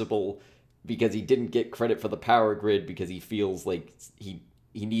invisible, because he didn't get credit for the power grid, because he feels like he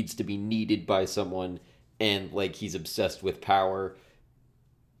needs to be needed by someone, and like he's obsessed with power.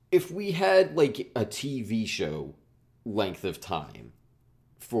 If we had like a TV show length of time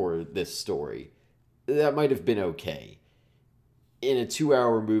for this story, that might have been okay. In a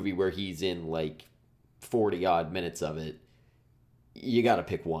 2-hour movie where he's in like 40 odd minutes of it, you gotta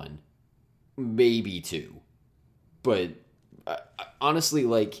pick one, maybe two. But honestly,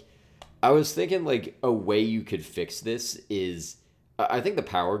 like, I was thinking like a way you could fix this is, I think the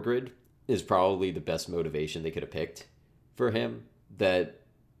power grid is probably the best motivation they could have picked for him. That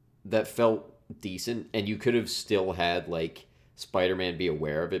felt decent, and you could have still had like Spider-Man be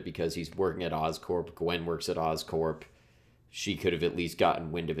aware of it because he's working at Oscorp. Gwen works at Oscorp. She could have at least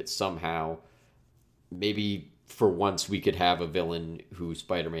gotten wind of it somehow. Maybe for once we could have a villain who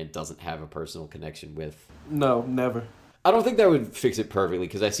Spider-Man doesn't have a personal connection with. No, never. I don't think that would fix it perfectly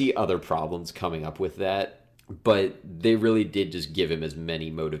because I see other problems coming up with that. But they really did just give him as many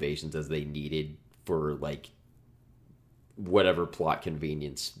motivations as they needed for like whatever plot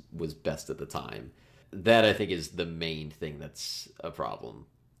convenience was best at the time. That I think is the main thing that's a problem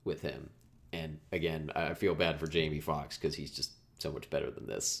with him. And again, I feel bad for Jamie Foxx because he's just so much better than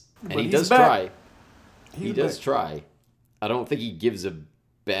this. And he does try. He does try. I don't think he gives a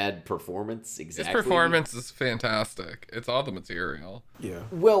bad performance exactly. His performance is fantastic. It's all the material. Yeah.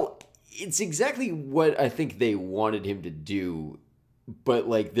 Well, it's exactly what I think they wanted him to do, but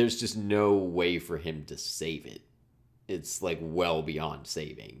like there's just no way for him to save it. It's like well beyond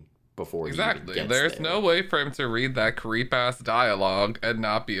saving before exactly. He even gets There's there. no way for him to read that creep ass dialogue and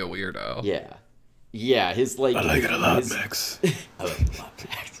not be a weirdo. Yeah. Yeah, his like I like it a lot, Max. I like it a lot,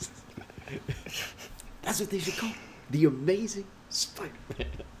 Max. That's what they should call the Amazing Spiderman.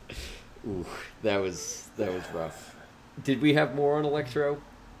 Ooh, that was rough. Did we have more on Electro?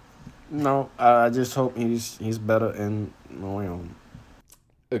 No, I just hope he's better in No Way Home.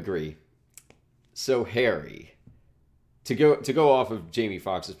 Agree. So Harry, to go off of Jamie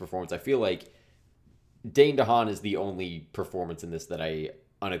Foxx's performance, I feel like Dane DeHaan is the only performance in this that I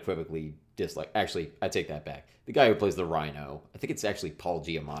unequivocally dislike. Actually, I take that back. The guy who plays the Rhino, I think it's actually Paul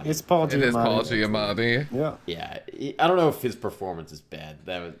Giamatti. It's Paul Giamatti. It is Paul Giamatti. Yeah. Yeah, I don't know if his performance is bad.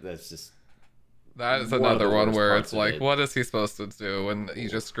 That's just... That is another one where it's like, what is he supposed to do? And he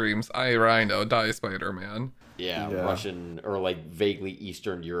just screams, "I Rhino, die Spider-Man." Yeah, Russian or like vaguely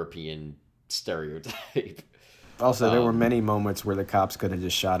Eastern European stereotype. Also, there were many moments where the cops could have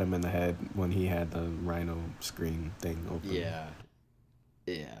just shot him in the head when he had the Rhino screen thing open. Yeah.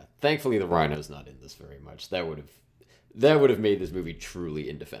 Thankfully, the Rhino's not in this very much. That would have made this movie truly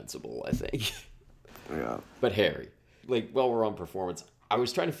indefensible, I think. Yeah. But Harry, like, while we're on performance, I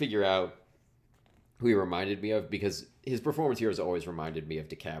was trying to figure out who he reminded me of, because his performance here has always reminded me of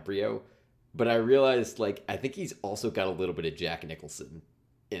DiCaprio. But I realized, like, I think he's also got a little bit of Jack Nicholson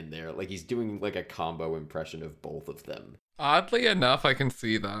in there. Like, he's doing, like, a combo impression of both of them. Oddly enough, I can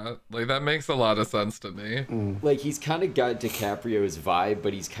see that. Like, that makes a lot of sense to me. Like, he's kind of got DiCaprio's vibe,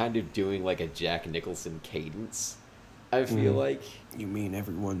 but he's kind of doing, like, a Jack Nicholson cadence, I feel like. You mean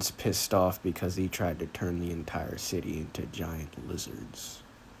everyone's pissed off because he tried to turn the entire city into giant lizards?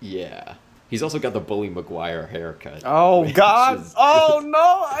 Yeah. He's also got the Bully Maguire haircut. Oh, God. Oh, no.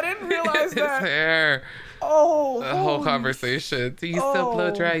 I didn't realize that. His hair. Oh, the whole conversation. Do you still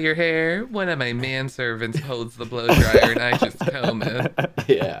blow dry your hair? One of my manservants holds the blow dryer and I just comb it.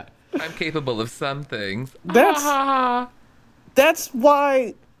 Yeah. I'm capable of some things. That's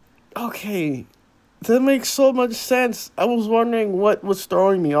why... Okay, that makes so much sense. I was wondering what was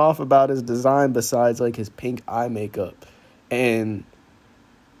throwing me off about his design besides, like, his pink eye makeup. And...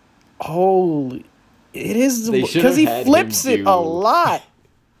 Holy... It is... Because he flips it a lot.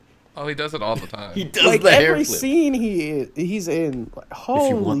 Oh, he does it all the time. He does like the hair every flip. scene he's in. Like, holy... If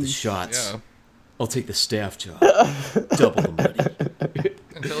you want the shots, Yeah. I'll take the staff job. Double the money.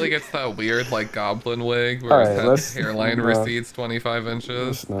 Until he gets that weird, like, goblin wig where his hairline recedes 25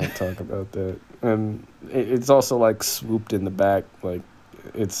 inches. Let's not talk about that. And it's also, like, swooped in the back. Like,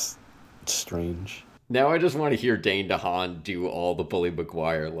 it's strange. Now I just want to hear Dane DeHaan do all the Bully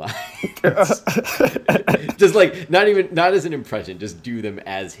Maguire lines. Just like not as an impression, just do them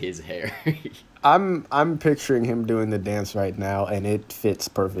as his hair. I'm picturing him doing the dance right now, and it fits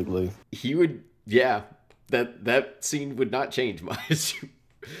perfectly. He would, yeah. That scene would not change much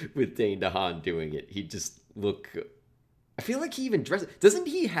with Dane DeHaan doing it. He'd just look. I feel like he even dresses. Doesn't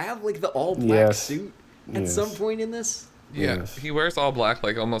he have like the all black suit at some point in this? Yeah, Yes. he wears all black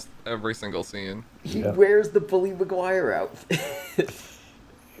like almost every single scene. He Yeah. wears the Bully Maguire outfit.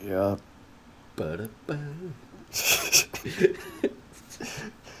 Yeah. Ba-da-ba.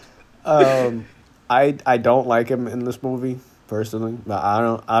 I don't like him in this movie personally. But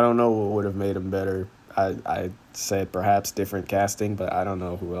I don't know what would have made him better. I said perhaps different casting, but I don't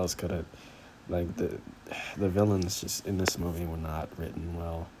know who else could have. Like the villains just in this movie were not written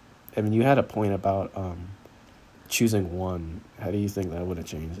well. I mean, you had a point about choosing one. How do you think that would have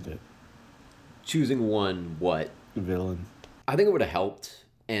changed it? Choosing one, what? Villain. I think it would have helped,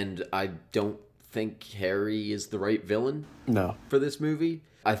 and I don't think Harry is the right villain No. for this movie.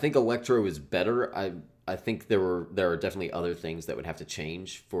 I think Electro is better. I think there are definitely other things that would have to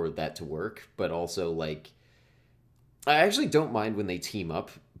change for that to work, but also like I actually don't mind when they team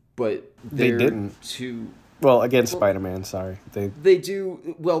up, but They they're didn't. too. Well, against Spider-Man, sorry. They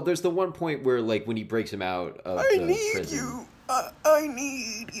do well. There's the one point where like when he breaks him out of the prison. I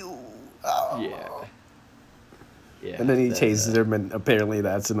need you. Oh. Yeah. Yeah. And then he that, chases him, and apparently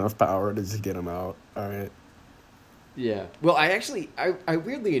that's enough power to just get him out. All right. Yeah. Well, I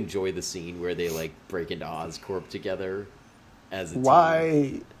weirdly enjoy the scene where they like break into Oscorp together as a team.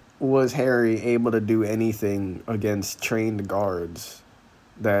 Why was Harry able to do anything against trained guards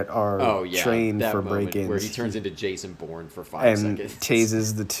that are trained that for moment break-ins? where he turns into Jason Bourne for 5 and seconds.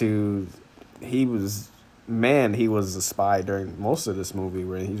 chases the two. He was a spy during most of this movie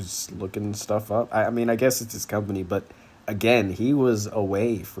where he was looking stuff up. I mean, I guess it's his company, but again, he was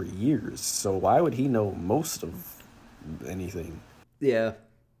away for years. So why would he know most of anything? Yeah.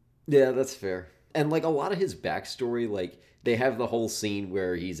 Yeah, that's fair. And like a lot of his backstory, like they have the whole scene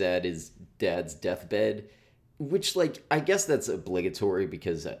where he's at his dad's deathbed, which like I guess that's obligatory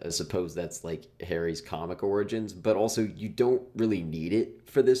because I suppose that's like Harry's comic origins, but also you don't really need it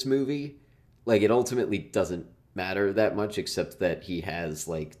for this movie. Like it ultimately doesn't matter that much except that he has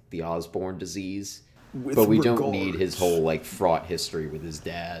like the Osborne disease. But we don't need his whole like fraught history with his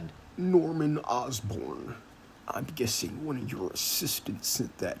dad. Norman Osborn. I'm guessing one of your assistants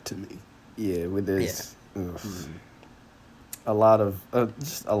sent that to me. Yeah, with this, a lot of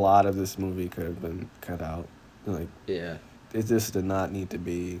this movie could have been cut out. Like, Yeah. it just did not need to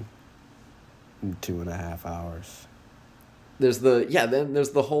be 2.5 hours. There's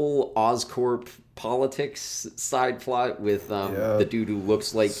the whole Oscorp politics side plot with the dude who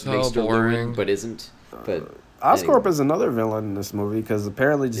looks like So Mr. boring. Lewin but isn't. But Oscorp is another villain in this movie because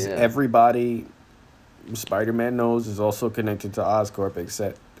apparently just everybody Spider-Man knows is also connected to Oscorp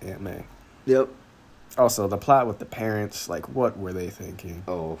except Aunt May. Yep. Also, the plot with the parents, like, what were they thinking?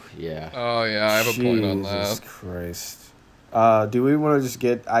 Oh yeah. Oh yeah, I have a point on Jesus that. Christ. Do we want to just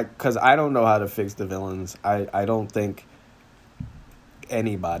get... Because I don't know how to fix the villains. I don't think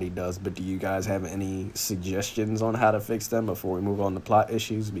anybody does, but do you guys have any suggestions on how to fix them before we move on to plot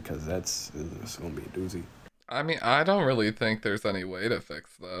issues? Because it's going to be a doozy. I mean, I don't really think there's any way to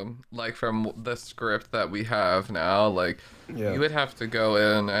fix them. Like, from the script that we have now, like, you would have to go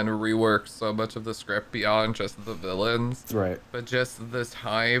in and rework so much of the script beyond just the villains. Right. But just the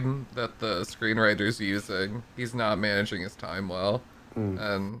time that the screenwriter's using, he's not managing his time well.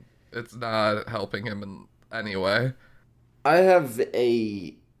 And it's not helping him in any way. I have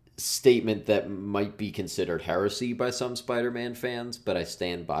a statement that might be considered heresy by some Spider-Man fans, but I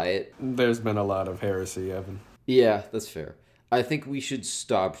stand by it. There's been a lot of heresy, Evan. Yeah, that's fair. I think we should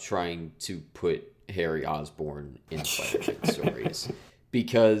stop trying to put Harry Osborn in Spider-Man stories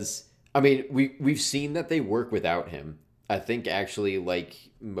because I mean we've seen that they work without him. I think actually like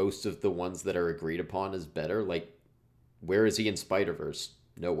most of the ones that are agreed upon is better. Like where is he in Spider-Verse?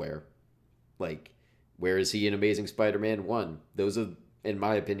 Nowhere. Like where is he in Amazing Spider-Man 1? Those are, in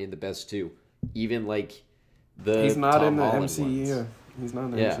my opinion, the best two. Even like the he's not Tom in the Holland MCU. ones. He's not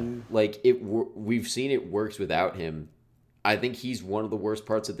in the MCU. Like we've seen it works without him. I think he's one of the worst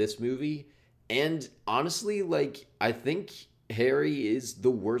parts of this movie. And honestly, like I think Harry is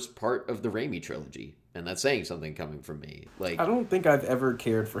the worst part of the Raimi trilogy. And that's saying something coming from me. Like I don't think I've ever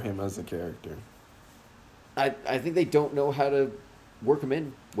cared for him as a character. I think they don't know how to work him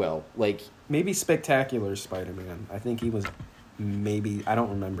in well. Like Maybe Spectacular Spider-Man. I think he was maybe... I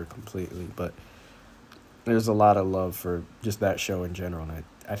don't remember completely, but there's a lot of love for just that show in general. And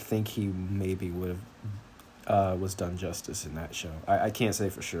I think he maybe would have was done justice in that show. I can't say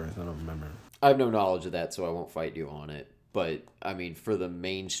for sure. I don't remember. I have no knowledge of that, so I won't fight you on it. But, I mean, for the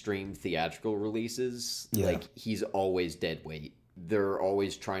mainstream theatrical releases, like, he's always dead weight. They're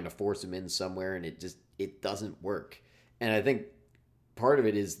always trying to force him in somewhere, and it doesn't work. And I think part of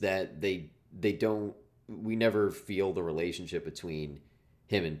it is that we never feel the relationship between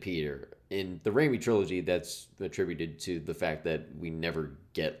him and Peter. In the Raimi trilogy, that's attributed to the fact that we never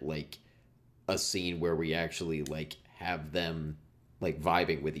get like a scene where we actually like have them like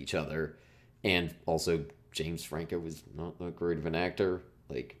vibing with each other. And also James Franco was not that great of an actor,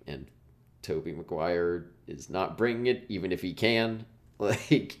 like, and Tobey Maguire is not bringing it even if he can.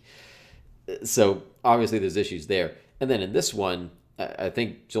 Like, so obviously there's issues there. And then in this one, I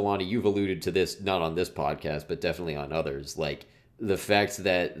think, Jelani, you've alluded to this, not on this podcast, but definitely on others. Like, the fact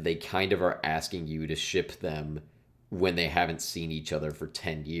that they kind of are asking you to ship them when they haven't seen each other for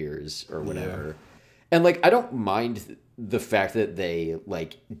 10 years or whatever. Yeah. And, like, I don't mind the fact that they,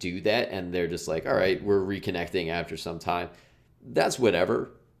 like, do that and they're just like, all right, we're reconnecting after some time. That's whatever.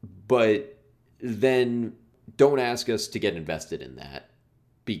 But then don't ask us to get invested in that,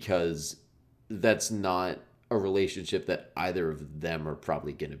 because that's not a relationship that either of them are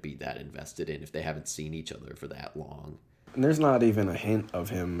probably going to be that invested in if they haven't seen each other for that long. And there's not even a hint of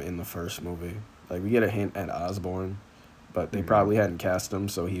him in the first movie. Like, we get a hint at Osborn, but they probably hadn't cast him,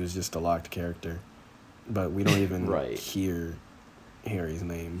 so he was just a locked character. But we don't even hear Harry's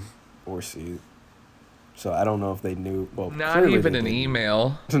name or see it. So I don't know if they knew. Well, not even an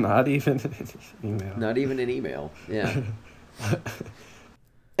email. Not even an email. Not even an email. Yeah.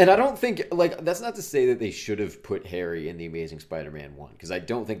 And I don't think, like, that's not to say that they should have put Harry in the Amazing Spider-Man 1, because I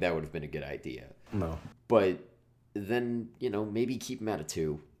don't think that would have been a good idea. No. But then, you know, maybe keep him at a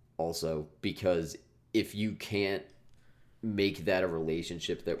 2 also, because if you can't make that a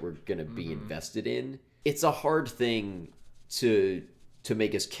relationship that we're going to be invested in, it's a hard thing to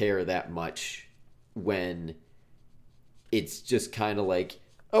make us care that much when it's just kind of like,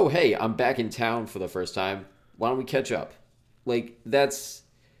 oh, hey, I'm back in town for the first time. Why don't we catch up? Like, that's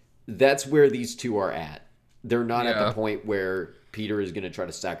where these two are at. They're not at the point where Peter is going to try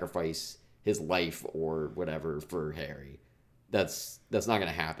to sacrifice his life or whatever for Harry. That's not going to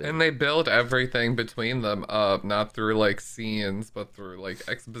happen. And they build everything between them up, not through like scenes, but through like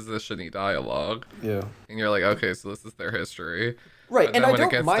exposition-y dialogue. Yeah. And you're like, okay, so this is their history. Right, and I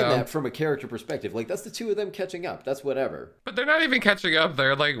don't mind that from a character perspective. Like, that's the two of them catching up. That's whatever. But they're not even catching up.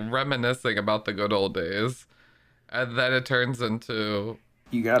 They're like reminiscing about the good old days. And then it turns into,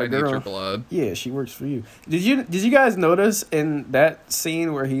 you got a girl. I need your blood. Yeah, she works for you. Did you guys notice in that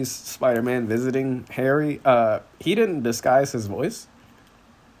scene where he's Spider-Man visiting Harry, he didn't disguise his voice?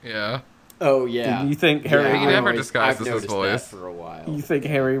 Yeah. Oh, yeah. Did you think Harry... Yeah, he never disguises his voice. That for a while. You think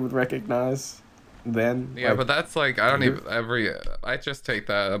Harry would recognize then? Yeah, like, but that's like, I don't even, I just take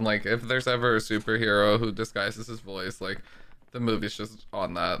that. I'm like, if there's ever a superhero who disguises his voice, like, the movie's just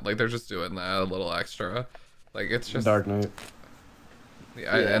on that. Like, they're just doing that a little extra. Like, it's just... Dark Knight.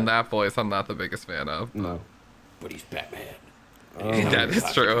 Yeah, and that voice I'm not the biggest fan of. No. But he's Batman. That is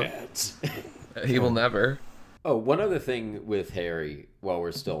true. He will never. Oh, one other thing with Harry, while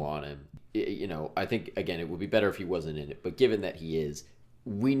we're still on him, you know, I think, again, it would be better if he wasn't in it, but given that he is,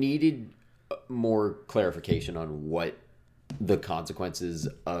 we needed more clarification on what the consequences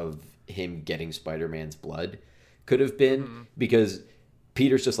of him getting Spider-Man's blood could have been, because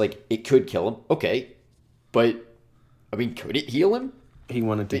Peter's just like, it could kill him. Okay. But, I mean, could it heal him? He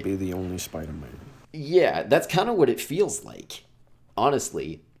wanted to be the only Spider-Man. Yeah, that's kind of what it feels like.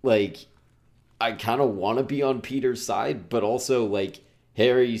 Honestly. Like, I kind of want to be on Peter's side, but also, like,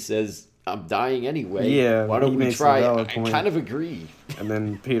 Harry says, I'm dying anyway. Yeah, why don't we try? I kind of agree. And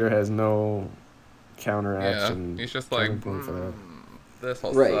then Peter has no counteraction. Yeah, he's just like, this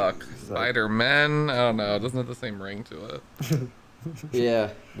will suck. Spider-Man? I don't know. It doesn't have the same ring to it.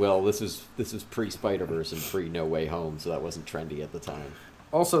 Yeah, well, this is pre-Spider-Verse and pre-No Way Home, so that wasn't trendy at the time.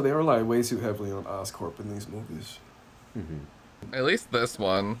 Also, they rely way too heavily on Oscorp in these movies. At least this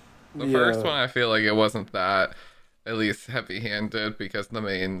one. The first one, I feel like it wasn't that, at least heavy-handed, because the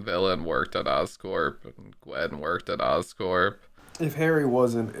main villain worked at Oscorp, and Gwen worked at Oscorp. If Harry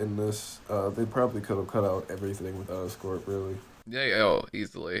wasn't in this, they probably could have cut out everything with Oscorp, really. Yeah,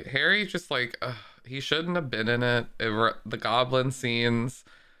 easily. Harry just, like, he shouldn't have been in it. The goblin scenes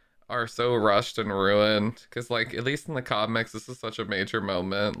are so rushed and ruined, because, like, at least in the comics, this is such a major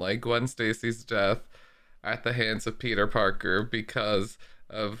moment. Like, Gwen Stacy's death at the hands of Peter Parker because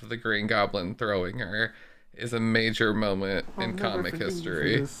of the Green Goblin throwing her is a major moment in comic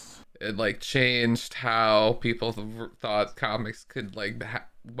history. It, like, changed how people thought comics could, like,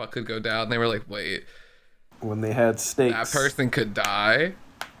 what could go down. They were like, wait, when they had stakes, that person could die?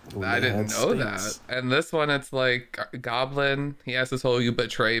 I didn't know that. And this one, it's like, Goblin, he has this whole, you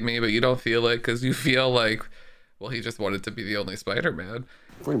betrayed me, but you don't feel it because you feel like, well, he just wanted to be the only Spider-Man.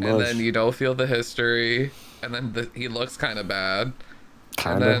 Pretty much. And then you don't feel the history, and then he looks kind of bad.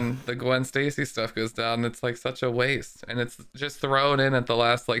 And Kinda. then the Gwen Stacy stuff goes down, and it's like such a waste. And it's just thrown in at the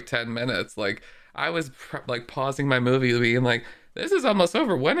last like 10 minutes. Like I was like pausing my movie, being like, "This is almost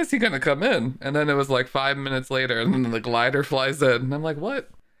over. When is he gonna come in?" And then it was like 5 minutes later, and then the glider flies in, and I'm like, "What?"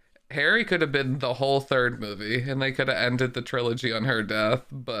 Harry could have been the whole third movie, and they could have ended the trilogy on her death.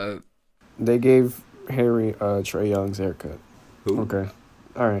 But They gave Harry Trey Young's haircut. Who? Okay.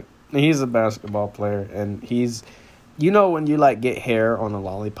 All right. He's a basketball player, and he's, you know, when you like get hair on a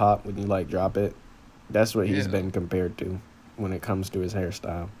lollipop when you like drop it, that's what he's Yeah. been compared to when it comes to his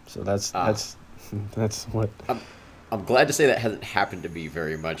hairstyle. So that's that's what. I'm glad to say that hasn't happened to me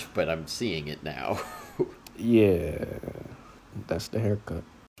very much, but I'm seeing it now. Yeah, that's the haircut.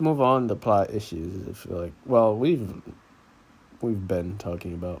 Let's move on to plot issues. I feel like, well, we've been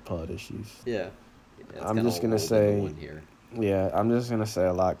talking about plot issues. Yeah. It's I'm kinda just gonna all say- one here. Yeah, I'm just gonna say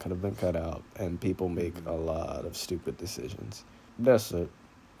a lot could have been cut out, and people make a lot of stupid decisions. That's it.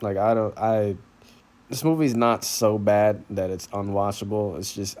 Like this movie's not so bad that it's unwatchable.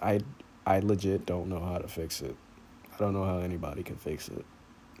 It's just I legit don't know how to fix it. I don't know how anybody can fix it.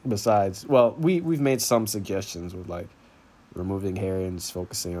 Besides, well, we've made some suggestions with like removing Harry and just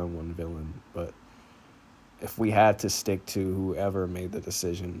focusing on one villain, but if we had to stick to whoever made the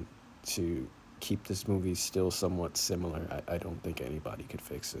decision to keep this movie still somewhat similar, I don't think anybody could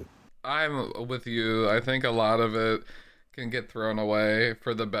fix it. I'm with you. I think a lot of it can get thrown away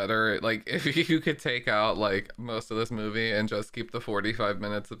for the better. Like if you could take out like most of this movie and just keep the 45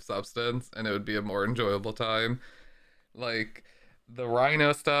 minutes of substance, and it would be a more enjoyable time. Like the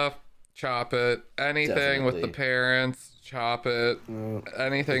Rhino stuff, chop it. Anything with the Definitely. parents, chop it.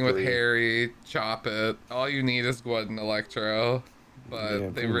 Anything with Agreed. Harry, chop it. All you need is Gwen and Electro. But Yeah, they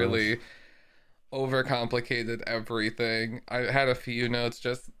pretty really overcomplicated everything. I had a few notes,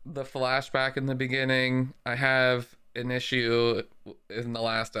 just the flashback in the beginning. I have an issue in the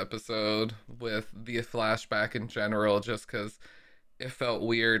last episode with the flashback in general, just because it felt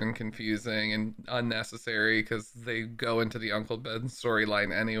weird and confusing and unnecessary because they go into the Uncle Ben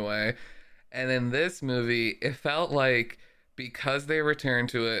storyline anyway. And in this movie, it felt like because they return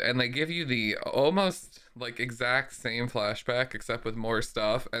to it and they give you the almost like exact same flashback except with more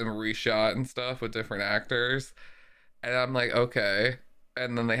stuff and reshot and stuff with different actors. And I'm like, okay.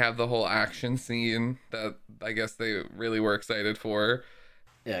 And then they have the whole action scene that I guess they really were excited for.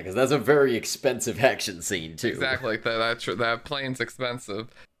 Yeah, because that's a very expensive action scene too. Exactly, like that plane's expensive.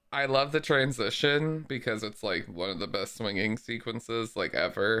 I love the transition because it's like one of the best swinging sequences like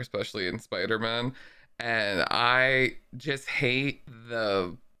ever, especially in Spider-Man. And I just hate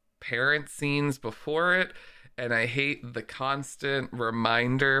the parent scenes before it, and I hate the constant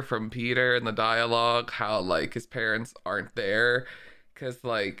reminder from Peter in the dialogue how like his parents aren't there, because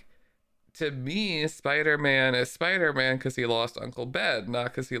like to me, Spider-Man is Spider-Man because he lost Uncle Ben, not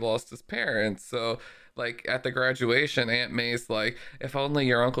because he lost his parents. So, like, at the graduation, Aunt May's like, if only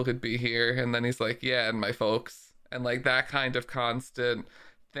your uncle could be here. And then he's like, yeah, and my folks. And, like, that kind of constant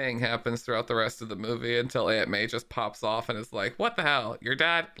thing happens throughout the rest of the movie until Aunt May just pops off and is like, what the hell? Your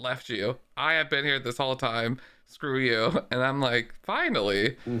dad left you. I have been here this whole time. Screw you. And I'm like,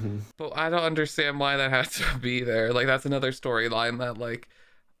 finally. But I don't understand why that has to be there. Like, that's another storyline that, like,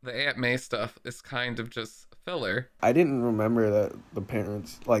 the Aunt May stuff is kind of just filler. I didn't remember that the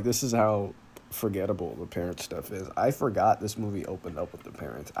parents, like, this is how forgettable the parent stuff is. I forgot this movie opened up with the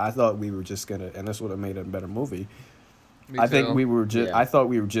parents. I thought we were just gonna, and this would have made it a better movie. Me I think too. we were just, Yeah. I thought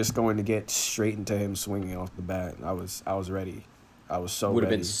we were just going to get straight into him swinging off the bat. I was ready. I was so Would have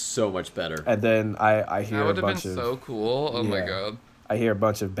ready. been so much better. And then I hear That a would have been bunch of, so cool. Oh my Yeah. god. I hear a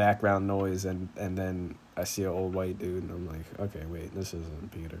bunch of background noise, and then I see an old white dude, and I'm like, okay, wait, this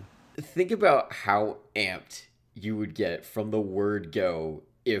isn't Peter. Think about how amped you would get from the word go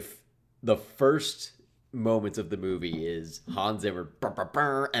if the first moments of the movie is Hans Zimmer, "Brr, brr,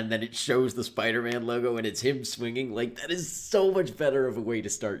 brr," and then it shows the Spider-Man logo and it's him swinging. Like, that is so much better of a way to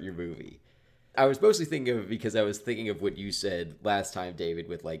start your movie. I was mostly thinking of it because I was thinking of what you said last time, David,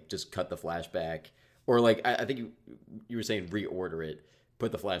 with like just cut the flashback, or like I think you were saying reorder it,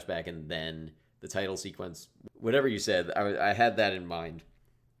 put the flashback and then the title sequence. Whatever you said, I had that in mind.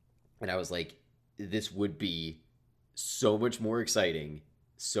 And I was like, this would be so much more exciting,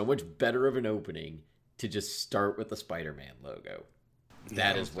 so much better of an opening to just start with the Spider-Man logo.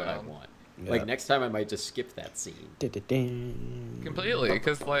 That is what I want. Yeah. Like, next time I might just skip that scene. Completely,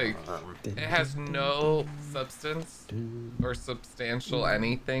 because like it has no substance or substantial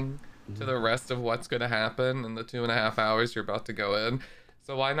anything to the rest of what's going to happen in the 2.5 hours you're about to go in.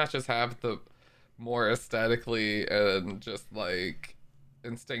 So why not just have the more aesthetically and just like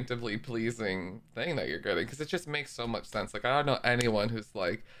instinctively pleasing thing that you're getting, because it just makes so much sense. Like, I don't know anyone who's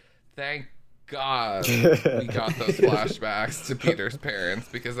like, thank God we got those flashbacks to Peter's parents,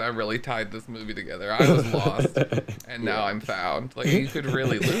 because I really tied this movie together. I was lost, and now I'm found. Like, you could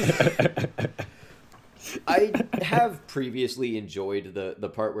really lose it. I have previously enjoyed the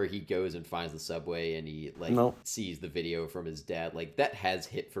part where he goes and finds the subway and he like sees the video from his dad. Like, that has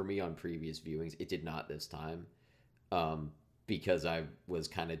hit for me on previous viewings. It did not this time. Because I was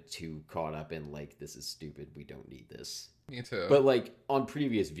kind of too caught up in like, this is stupid, we don't need this. Me too. But like on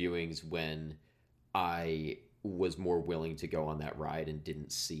previous viewings when I was more willing to go on that ride and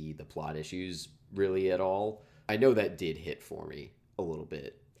didn't see the plot issues really at all, I know that did hit for me a little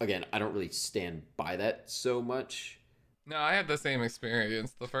bit. Again, I don't really stand by that so much. No, I had the same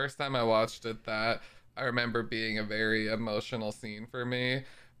experience. The first time I watched it, that I remember being a very emotional scene for me.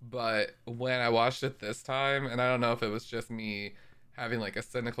 But when I watched it this time, and I don't know if it was just me having like a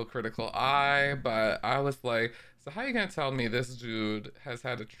cynical, critical eye, but I was like, so how are you going to tell me this dude has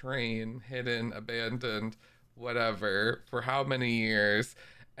had a train hidden, abandoned, whatever, for how many years?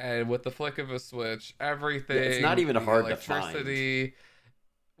 And with the flick of a switch, everything, it's not even hard to find. Electricity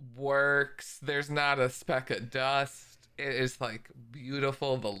works. There's not a speck of dust. It is like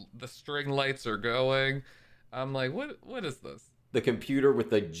beautiful. The string lights are going. I'm like, what is this? The computer with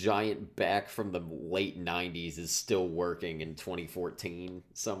the giant back from the late 90s is still working in 2014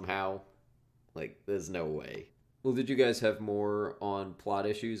 somehow. Like, there's no way. Well, did you guys have more on plot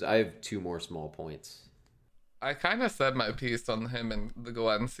issues? I have 2 more small points. I kind of said my piece on him and the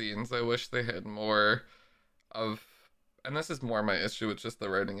Gwen scenes. I wish they had more of, and this is more my issue with just the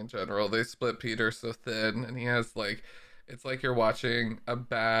writing in general. They split Peter so thin, and he has like, it's like you're watching a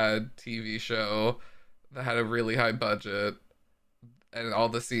bad TV show that had a really high budget, and all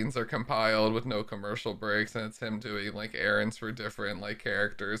the scenes are compiled with no commercial breaks, and it's him doing like errands for different like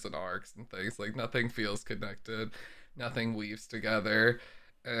characters and arcs and things. Like, nothing feels connected, nothing weaves together,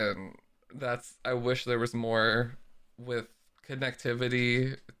 and that's, I wish there was more with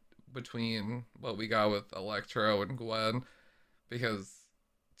connectivity between what we got with Electro and Gwen, because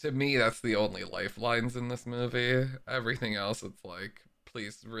to me that's the only lifelines in this movie. Everything else, it's like,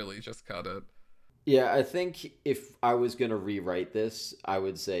 please really just cut it. Yeah, I think if I was going to rewrite this, I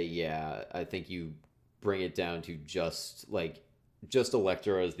would say, yeah, I think you bring it down to just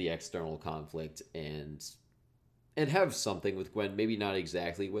Electro as the external conflict, and have something with Gwen. Maybe not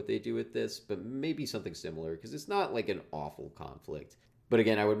exactly what they do with this, but maybe something similar, because it's not like an awful conflict. But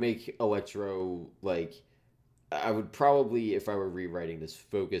again, I would make Electro, like, I would probably, if I were rewriting this,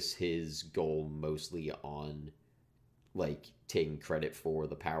 focus his goal mostly on like taking credit for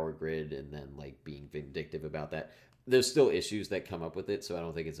the power grid and then like being vindictive about that. There's still issues that come up with it, so I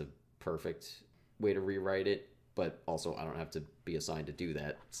don't think it's a perfect way to rewrite it, but also I don't have to be assigned to do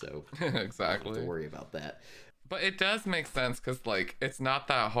that, so exactly, I don't have to worry about that. But it does make sense, because like, it's not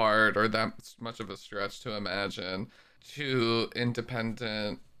that hard or that much of a stretch to imagine 2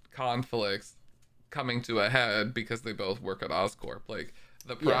 independent conflicts coming to a head because they both work at Oscorp. Like,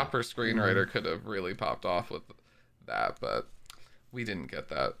 the proper screenwriter could have really popped off with that, but we didn't get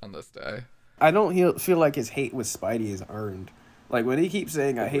that on this day. I don't feel like his hate with Spidey is earned. Like, when he keeps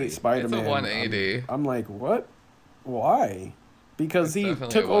saying I hate Spider-Man, it's a 180. I'm like, what? Why? Because he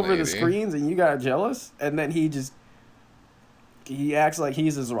took over the screens and you got jealous, and then he acts like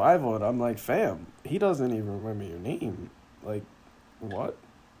he's his rival, and I'm like, fam, he doesn't even remember your name. Like, what?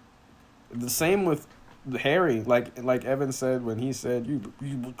 The same with Harry. Like Evan said when he said,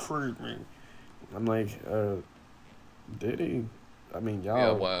 you betrayed me. I'm like, did he? I mean, y'all.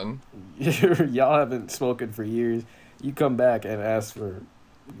 Yeah, when? Y'all haven't spoken for years. You come back and ask for,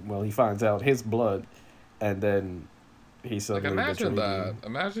 well, he finds out his blood, and then he suddenly like, imagine that. You.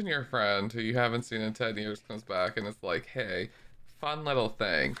 Imagine your friend who you haven't seen in 10 years comes back and it's like, hey, fun little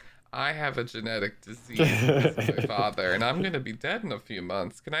thing. I have a genetic disease with my father, and I'm going to be dead in a few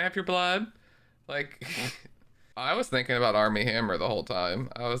months. Can I have your blood? Like, I was thinking about Armie Hammer the whole time.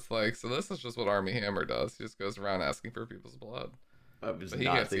 I was like, so this is just what Armie Hammer does. He just goes around asking for people's blood. I was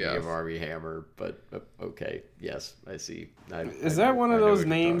not thinking of Armie Hammer, but okay, yes, I see. Is that one of those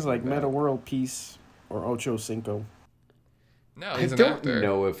names like Meta World Peace or Ocho Cinco? No, he's I an actor. don't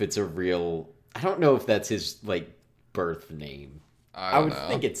know if it's a real. I don't know if that's his like birth name. I would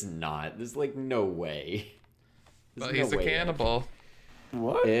think it's not. There's like no way. But he's a cannibal.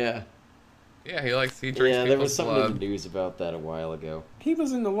 What? Yeah. Yeah, he drinks people's blood. Yeah, there was some blood. of the news about that a while ago. He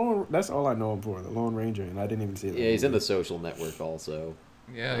was in the Lone. That's all I know him for, the Lone Ranger, and I didn't even see that. Yeah, he's in the Social Network also.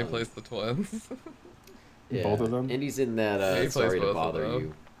 Yeah, he plays the twins. Yeah, both of them. And he's in that. Yeah, he Sorry plays to Bother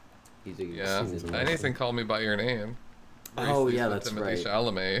You. Yeah, and he's in Call Me by Your Name. Oh Reese's yeah, with that's Timothy right.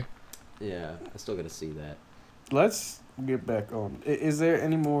 Chalamet. Yeah, I still got to see that. Let's get back on. Is there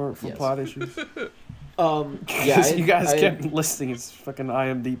any more for Yes. plot issues? Yeah, Because you guys I kept listing its fucking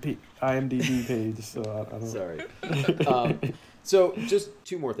IMDb page, so I don't. sorry. So just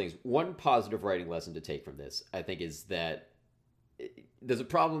two more things. One positive writing lesson to take from this, I think, is that there's a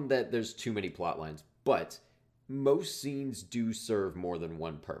problem that there's too many plot lines, but most scenes do serve more than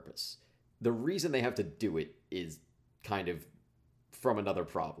one purpose. The reason they have to do it is kind of from another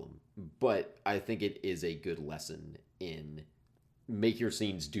problem, but I think it is a good lesson in make your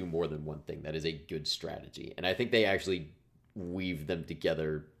scenes do more than one thing. That is a good strategy, and I think they actually weave them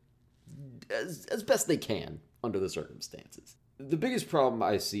together as best they can under the circumstances. The biggest problem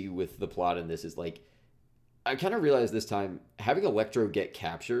I see with the plot in this is like I kind of realized this time having Electro get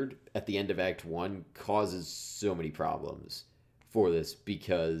captured at the end of Act 1 causes so many problems for this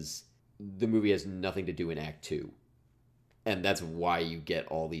because the movie has nothing to do in Act 2. And that's why you get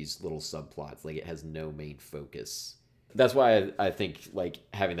all these little subplots. Like, it has no main focus. That's why I think, like,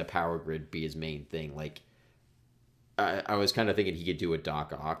 having the power grid be his main thing. Like, I was kind of thinking he could do a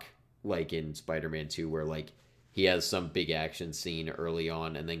Doc Ock, like in Spider-Man 2, where, like, he has some big action scene early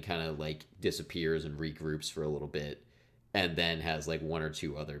on and then kind of like disappears and regroups for a little bit and then has like one or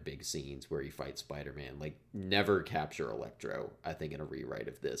two other big scenes where he fights Spider-Man. Like never capture Electro, I think in a rewrite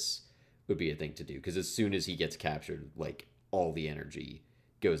of this would be a thing to do because as soon as he gets captured, like all the energy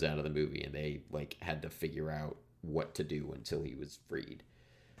goes out of the movie and they like had to figure out what to do until he was freed.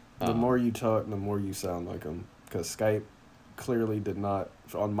 The more you talk, the more you sound like him because Skype clearly did not,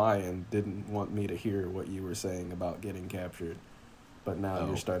 on my end, didn't want me to hear what you were saying about getting captured. But now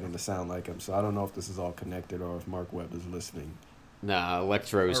you're starting to sound like him. So I don't know if this is all connected or if Mark Webb is listening. Nah,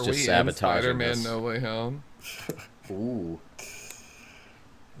 Electro is Are just we sabotaging in Spider-Man us. No Way Home? Ooh.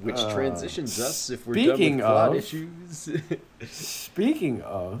 Which transitions us if we're done speaking with plot of- issues. Speaking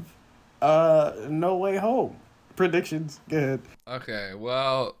of, No Way Home. Predictions. Go ahead. Okay,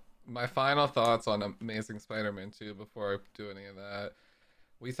 well, my final thoughts on Amazing Spider-Man 2 before I do any of that.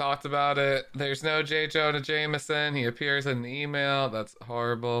 We talked about it. There's no J. Jonah Jameson. He appears in the email. That's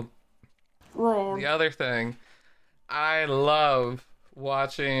horrible. Wrong. The other thing, I love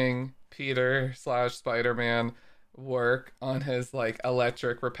watching Peter / Spider-Man work on his like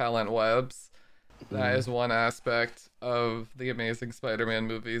electric repellent webs. That is one aspect of the Amazing Spider-Man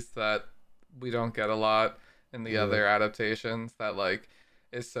movies that we don't get a lot in the other adaptations that like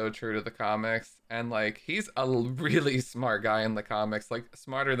is so true to the comics. And like he's a really smart guy in the comics, like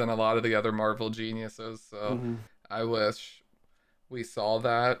smarter than a lot of the other Marvel geniuses. So I wish we saw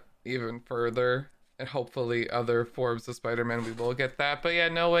that even further, and hopefully other forms of Spider-Man we will get that. But yeah,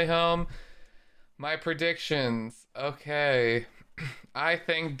 No Way Home, my predictions. Okay. I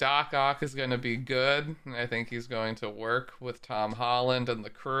think Doc Ock is going to be good, and I think he's going to work with Tom Holland and the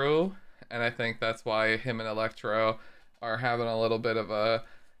crew, and I think that's why him and Electro are having a little bit of a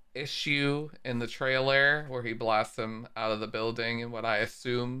issue in the trailer where he blasts him out of the building in what I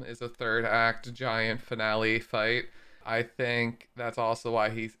assume is a third act giant finale fight. I think that's also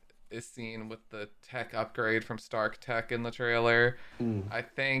why he is seen with the tech upgrade from Stark Tech in the trailer. I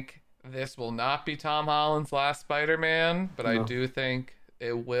think this will not be Tom Holland's last Spider-Man, but I do think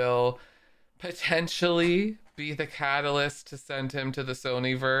it will potentially be the catalyst to send him to the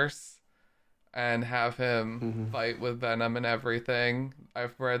Sonyverse and have him fight with Venom and everything.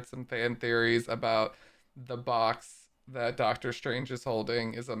 I've read some fan theories about the box that Doctor Strange is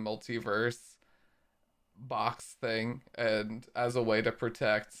holding is a multiverse box thing, and as a way to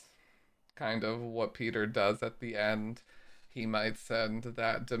protect kind of what Peter does at the end, he might send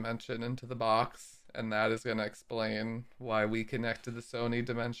that dimension into the box, and that is going to explain why we connect to the Sony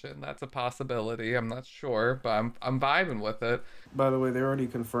dimension. That's a possibility. I'm not sure, but I'm vibing with it. By the way, they already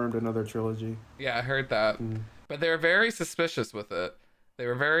confirmed another trilogy. Yeah, I heard that. But they're very suspicious with it. They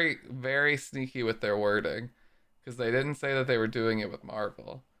were very, very sneaky with their wording, because they didn't say that they were doing it with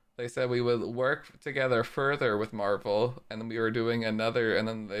Marvel. They said we would work together further with Marvel, and we were doing another, and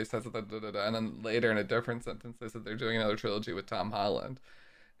then they said and then later in a different sentence they said they're doing another trilogy with Tom Holland.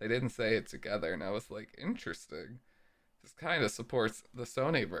 They didn't say it together, and I was like, interesting. This kind of supports the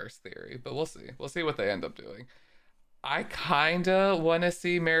Sonyverse theory, but we'll see. We'll see what they end up doing. I kind of want to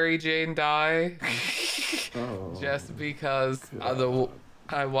see Mary Jane die, just because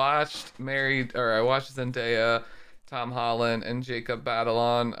I watched Zendaya, Tom Holland, and Jacob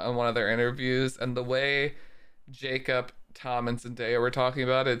Batalon on one of their interviews, and the way Jacob, Tom, and Zendaya were talking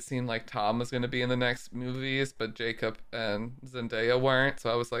about it seemed like Tom was going to be in the next movies, but Jacob and Zendaya weren't. So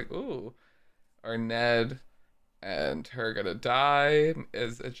I was like, ooh, are Ned and her going to die?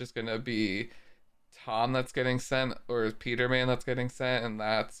 Is it just going to be Tom that's getting sent or Peterman that's getting sent, and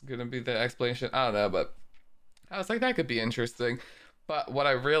that's gonna be the explanation. I don't know, but I was like, that could be interesting. But what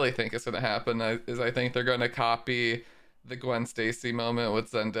I really think is gonna happen is I think they're gonna copy the Gwen Stacy moment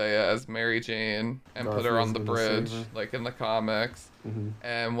with Zendaya as Mary Jane and put her on the bridge, like in the comics. Mm-hmm.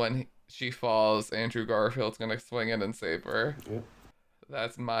 And when she falls, Andrew Garfield's gonna swing in and save her. Yep.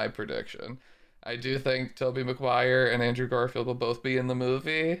 That's my prediction. I do think Tobey Maguire and Andrew Garfield will both be in the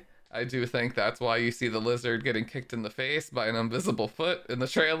movie. I do think that's why you see the lizard getting kicked in the face by an invisible foot in the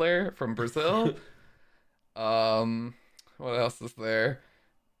trailer from Brazil. What else is there?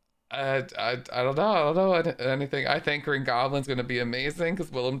 I don't know. I don't know anything. I think Green Goblin's gonna be amazing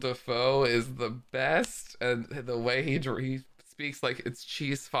because Willem Dafoe is the best, and the way he speaks like it's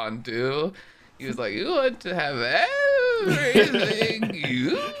cheese fondue. He was like, "You want to have everything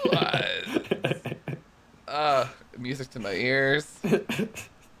you want." Music to my ears.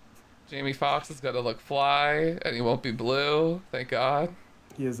 Jamie Foxx is gonna look fly, and he won't be blue. Thank God.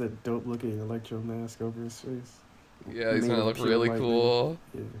 He has that dope-looking electro mask over his face. Yeah, he's gonna look really cool.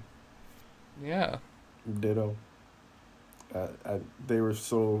 Yeah. Ditto. They were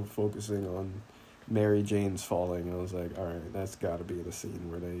so focusing on Mary Jane's falling. I was like, all right, that's got to be the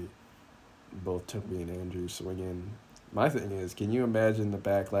scene where they both Toby and Andrew swing in. My thing is, can you imagine the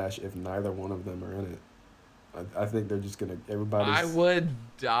backlash if neither one of them are in it? I think they're just gonna I would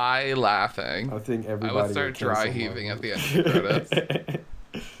die laughing. I think everybody I would start dry heaving at the end of the credits.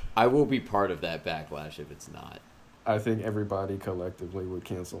 I will be part of that backlash if it's not. I think everybody collectively would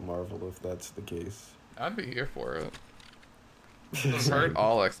cancel Marvel if that's the case. I'd be here for it. It hurt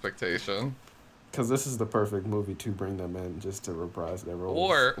all expectation. Because this is the perfect movie to bring them in, just to reprise their roles.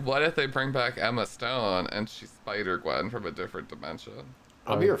 Or what if they bring back Emma Stone and she's Spider-Gwen from a different dimension?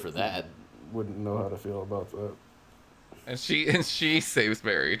 I'm here for that. Wouldn't know how to feel about that. And she saves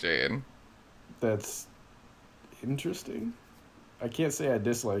Mary Jane. That's interesting. I can't say I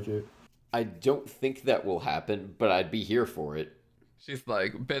dislike it. I don't think that will happen, but I'd be here for it. She's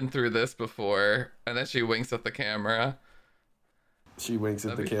like, been through this before, and then she winks at the camera. She winks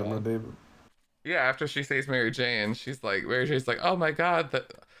at the camera, David? Yeah, after she saves Mary Jane, Mary Jane's like, oh my God,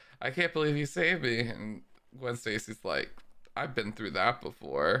 I can't believe you saved me. And Gwen Stacy's like, I've been through that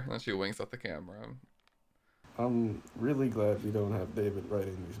before. And she winks at the camera. I'm really glad we don't have David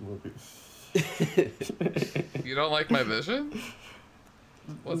writing these movies. You don't like my vision?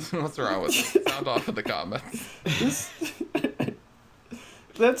 What's wrong with it? Sound off in the comments.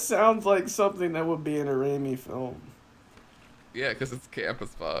 That sounds like something that would be in a Raimi film. Yeah, because it's camp as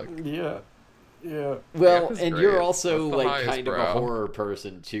fuck. Yeah. Yeah. Well, Camp is and great. you're also That's the like kind of a brow. horror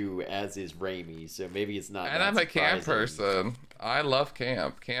person too, as is Raimi. So maybe it's not. And that I'm a camp surprising. person. I love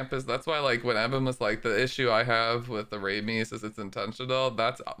camp. That's why, like, when Evan was like, the issue I have with the Raimis is it's intentional.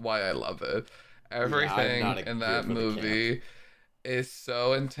 That's why I love it. Everything not in here that for the movie is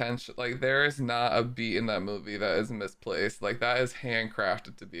so intentional. Like, there is not a beat in that movie that is misplaced. Like, that is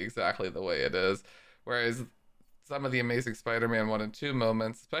handcrafted to be exactly the way it is. Whereas some of the Amazing Spider-Man 1 and 2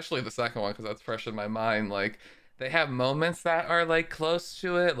 moments, especially the second one because that's fresh in my mind, like, they have moments that are like close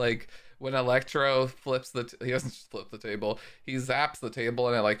to it, like when Electro flips he doesn't just flip the table, he zaps the table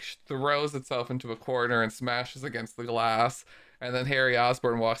and it like throws itself into a corner and smashes against the glass, and then Harry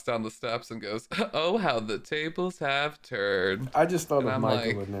Osborn walks down the steps and goes, oh, how the tables have turned. I just thought And of I'm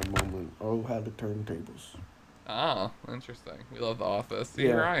Michael like, in that moment. Oh, how the turntables. oh, interesting. We love The Office. See,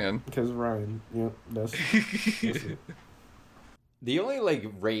 Yeah. Ryan. Because Ryan, yep, that's it. The only like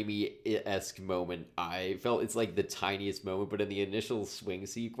Raimi-esque moment I felt, it's like the tiniest moment, but in the initial swing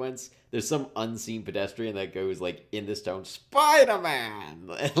sequence, there's some unseen pedestrian that goes like in this tone,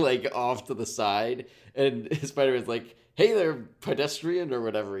 Spider-Man, like off to the side, and Spider-Man's like, hey there, pedestrian, or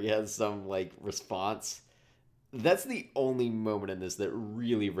whatever. He has some like response. That's the only moment in this that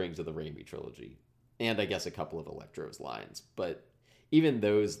really rings of the Raimi trilogy, and I guess a couple of Electro's lines, but even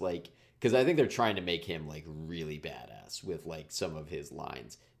those like. Because I think they're trying to make him, like, really badass with, like, some of his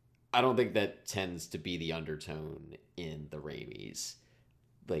lines. I don't think that tends to be the undertone in the Raimis.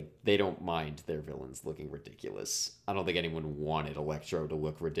 Like, they don't mind their villains looking ridiculous. I don't think anyone wanted Electro to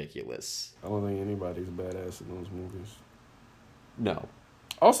look ridiculous. I don't think anybody's badass in those movies. No.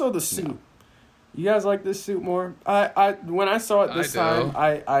 Also, the suit. No. You guys like this suit more? I when I saw it this time,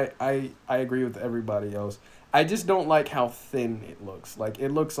 I agree with everybody else. I just don't like how thin it looks. Like, it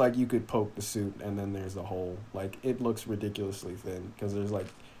looks like you could poke the suit and then there's a hole. Like, it looks ridiculously thin because there's, like,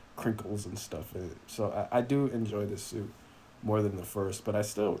 crinkles and stuff in it. So I do enjoy this suit more than the first, but I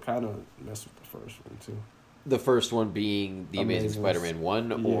still kind of mess with the first one, too. The first one being the Amazing Spider-Man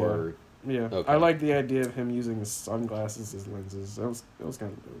 1, or... Yeah. Okay. I like the idea of him using his sunglasses as lenses. It was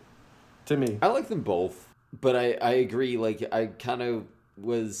kind of dope. to me. I like them both, but I agree. Like I kind of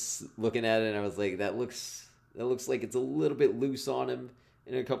was looking at it and I was like, that looks like it's a little bit loose on him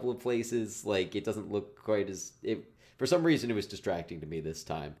in a couple of places. Like it doesn't look quite as it. For some reason, it was distracting to me this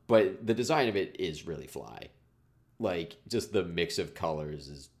time. But the design of it is really fly. Like just the mix of colors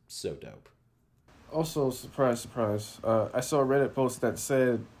is so dope. Also, surprise, surprise. I saw a Reddit post that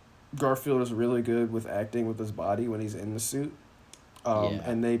said Garfield is really good with acting with his body when he's in the suit. Yeah.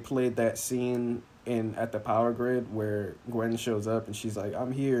 And they played that scene in at the power grid where Gwen shows up and she's like,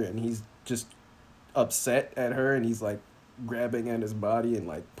 "I'm here," and he's just upset at her and he's like grabbing at his body and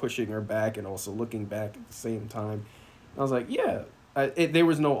like pushing her back and also looking back at the same time. I was like, yeah. There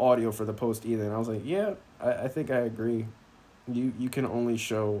was no audio for the post either, and I was like, yeah, I think I agree. You can only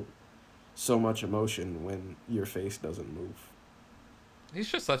show so much emotion when your face doesn't move. He's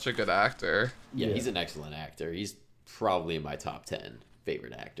just such a good actor. Yeah, Yeah. he's an excellent actor. He's probably in my top 10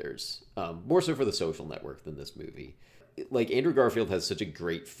 favorite actors. More so for The Social Network than this movie. Like, Andrew Garfield has such a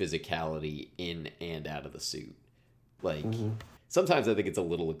great physicality in and out of the suit. Like, sometimes I think it's a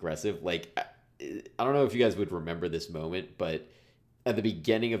little aggressive. Like, I don't know if you guys would remember this moment, but at the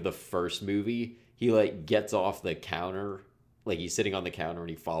beginning of the first movie, he, like, gets off the counter. Like, he's sitting on the counter and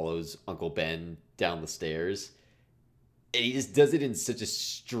he follows Uncle Ben down the stairs. And he just does it in such a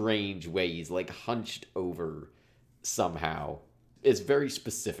strange way. He's, like, hunched over somehow. It's very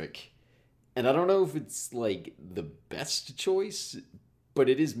specific. And I don't know if it's like the best choice, but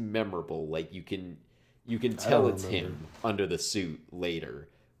it is memorable. Like you can tell it's him under the suit later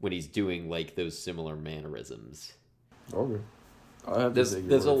when he's doing like those similar mannerisms. Okay.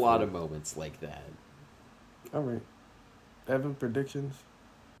 There's a lot of moments like that. All right. Evan, predictions?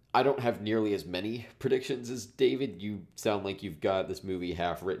 I don't have nearly as many predictions as David. You sound like you've got this movie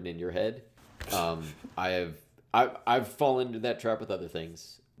half written in your head. I've fallen into that trap with other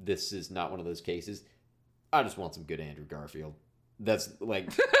things. This is not one of those cases. I just want some good Andrew Garfield. That's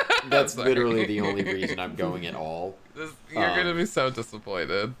like that's literally the only reason I'm going at all. You're gonna be so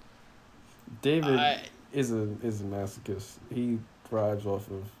disappointed. David is a masochist. He thrives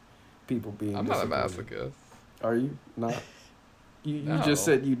off of people being. I'm not a masochist. Are you not? You No. just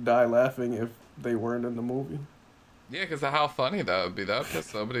said you'd die laughing if they weren't in the movie. Yeah, because of how funny that would be. That would piss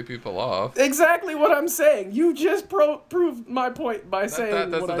so many people off. Exactly what I'm saying. You just proved my point by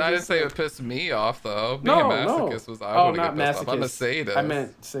saying what I didn't just say said. it would piss me off, though. Being a masochist was I would not get pissed off. I'm a masochist. sadist. I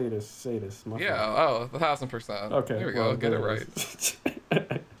meant sadist. My Yeah, fault. 1,000%. Okay. There we go. Get it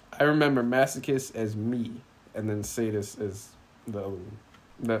right. I remember masochist as me, and then sadist as the other one.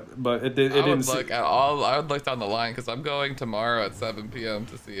 But it didn't. I would look down the line because I'm going tomorrow at 7 p.m.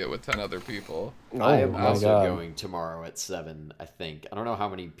 to see it with 10 other people. I am my also God. going tomorrow at 7, I think. I don't know how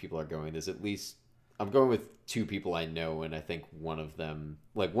many people are going. There's at least I'm going with 2 people I know, and I think one of them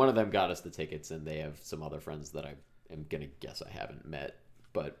got us the tickets, and they have some other friends that I am gonna guess I haven't met.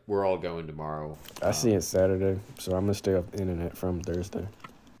 But we're all going tomorrow. I see it Saturday, so I'm gonna stay off the internet from Thursday.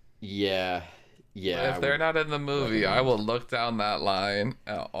 Yeah. If they're not in the movie, I will look down that line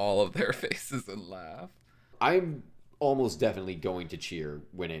at all of their faces and laugh. I'm almost definitely going to cheer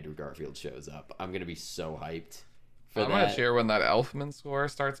when Andrew Garfield shows up. I'm gonna be so hyped for I'm that. gonna cheer when that Elfman score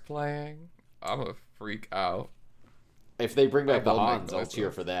starts playing. I'm gonna freak out. If they bring back the will make Hans, I'll noises.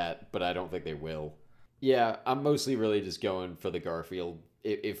 cheer for that, but I don't think they will. Yeah, I'm mostly really just going for the Garfield.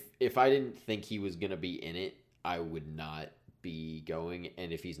 If I didn't think he was gonna be in it, I would not be going,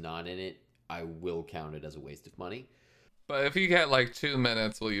 and if he's not in it, I will count it as a waste of money. But if you get like 2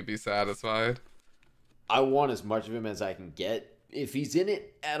 minutes, will you be satisfied? I want as much of him as I can get. If he's in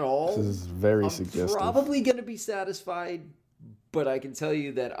it at all, This is very I'm suggestive. probably going to be satisfied, but I can tell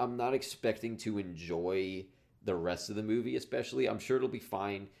you that I'm not expecting to enjoy the rest of the movie, especially. I'm sure it'll be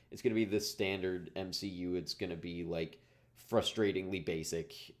fine. It's going to be the standard MCU. It's going to be like frustratingly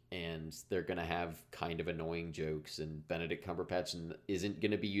basic, and they're going to have kind of annoying jokes, and Benedict Cumberbatch isn't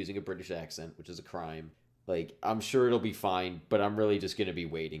going to be using a British accent, which is a crime. Like, I'm sure it'll be fine, but I'm really just going to be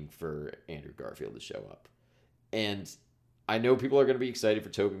waiting for Andrew Garfield to show up. And I know people are going to be excited for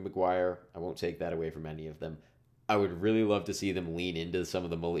Tobey Maguire. I won't take that away from any of them. I would really love to see them lean into some of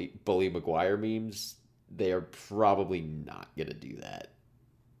the Bully Maguire memes. They are probably not going to do that.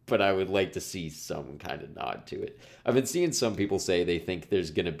 But I would like to see some kind of nod to it. I've been seeing some people say they think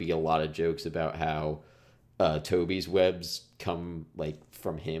there's going to be a lot of jokes about how Toby's webs come like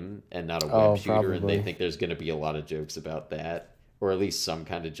from him and not a web shooter, probably. and they think there's going to be a lot of jokes about that, or at least some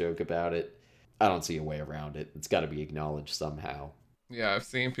kind of joke about it. I don't see a way around it. It's got to be acknowledged somehow. Yeah, I've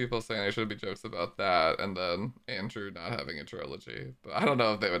seen people saying there should be jokes about that, and then Andrew not having a trilogy. But I don't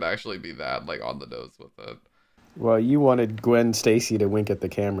know if they would actually be that like on the nose with it. Well, you wanted Gwen Stacy to wink at the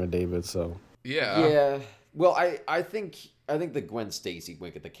camera, David, so. Yeah. Yeah. Well, I think the Gwen Stacy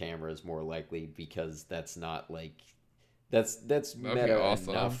wink at the camera is more likely because that's not like that's That'd be meta awesome.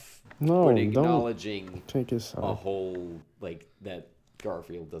 enough. No, But don't acknowledging take his a side. whole like that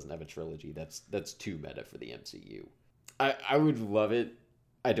Garfield doesn't have a trilogy, that's too meta for the MCU. I would love it.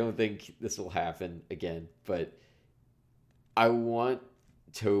 I don't think this will happen again, but I want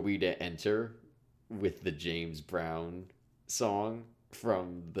Toby to enter with the James Brown song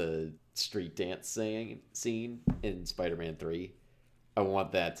from the street dance scene in Spider-Man 3. I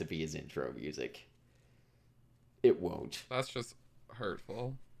want that to be his intro music. It won't. That's just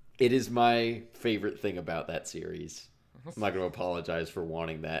hurtful. It is my favorite thing about that series. I'm not going to apologize for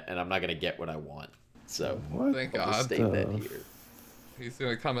wanting that, and I'm not going to get what I want. So, What? Thank I'll just God. state that here. He's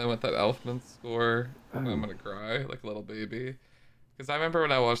gonna come in with that Elfman score, and I'm gonna cry like a little baby. Because I remember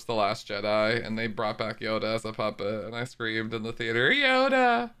when I watched The Last Jedi, and they brought back Yoda as a puppet, and I screamed in the theater,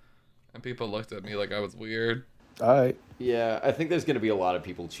 Yoda! And people looked at me like I was weird. All right. Yeah, I think there's going to be a lot of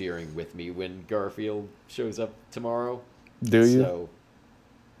people cheering with me when Garfield shows up tomorrow. Do you? So,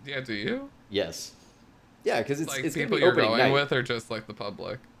 Yeah, do you? yes. Yeah, because it's Like going to people be you're opening going night. with, or just like the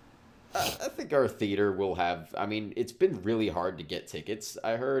public? I think our theater will have. I mean, it's been really hard to get tickets.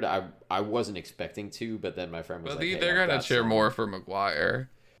 I heard. I wasn't expecting to, but then my friend was But like, "Hey, they're I've gonna got cheer some." more for Maguire.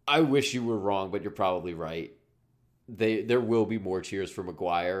 I wish you were wrong, but you're probably right. There will be more cheers for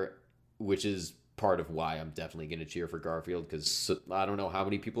Maguire, which is part of why I'm definitely going to cheer for Garfield because I don't know how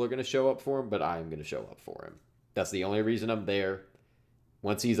many people are going to show up for him, but I'm going to show up for him. That's the only reason I'm there.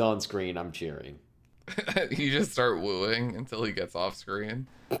 Once he's on screen, I'm cheering. You just start wooing until he gets off screen.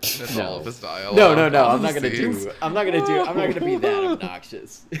 And it's No. all of his dialogue. No. all I'm not the gonna scenes. do. I'm not gonna be that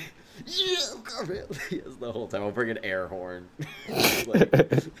obnoxious. Yeah, Garfield. Yes, the whole time I'll bring an air horn.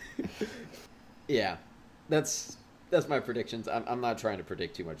 Like, yeah, that's my predictions. I'm not trying to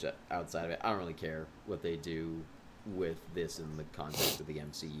predict too much outside of it. I don't really care what they do with this in the context of the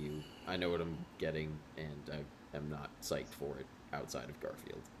MCU. I know what I'm getting, and I am not psyched for it outside of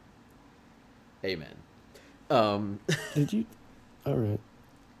Garfield. Amen. Did you? All right.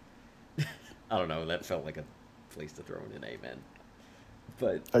 I don't know. That felt like a place to throw in an amen.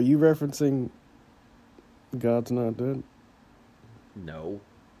 But Are you referencing God's Not Dead? no.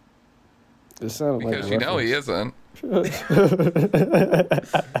 It sounded like Because a you know he reference. isn't.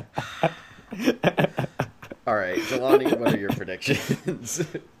 All right, Jelani, what are your predictions?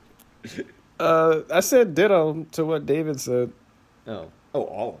 I said ditto to what David said. Oh,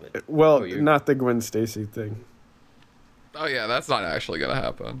 all of it. Well, Oh, you- not the Gwen Stacy thing. Oh yeah, that's not actually gonna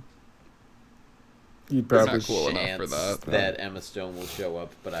happen. You'd There's probably not cool enough for Chance that. Emma Stone will show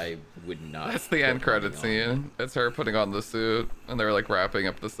up, but I would not. That's the put end credit money on it. scene. It's her putting on the suit, and they're like wrapping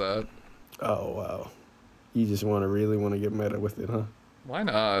up the set. Oh wow. You just really want to get meta with it, huh? Why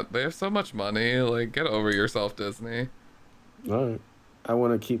not? They have so much money. Like, get over yourself, Disney. All right. I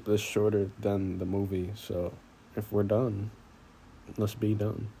want to keep this shorter than the movie, so if we're done, let's be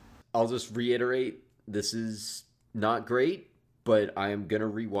done. I'll just reiterate: this is not great, but I am gonna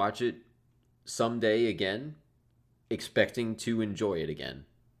rewatch it someday again, expecting to enjoy it again.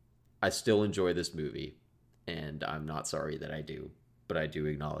 I still enjoy this movie, and I'm not sorry that I do, but I do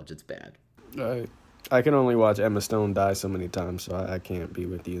acknowledge it's bad. All right. I can only watch Emma Stone die so many times, so I can't be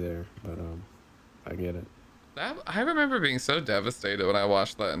with you there, but I get it. I remember being so devastated when I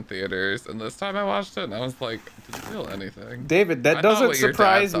watched that in theaters, and this time I watched it, and I was like, didn't feel anything. David, I that thought doesn't what your dad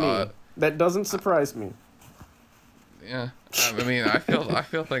surprise me. thought. That doesn't surprise me. Yeah, I mean, I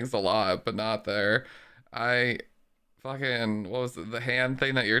feel things a lot, but not there. I fucking what was it, the hand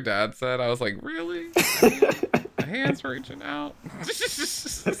thing that your dad said? I was like, really? My hand's reaching out.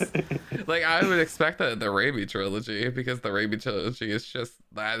 Like I would expect that in the Raimi trilogy because the Raimi trilogy is just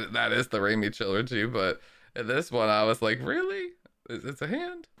that is the Raimi trilogy. But in this one, I was like, really? It's a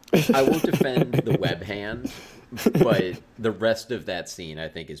hand? I won't defend the web hand, but the rest of that scene I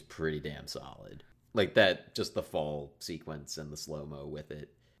think is pretty damn solid. Like that, just the fall sequence and the slow-mo with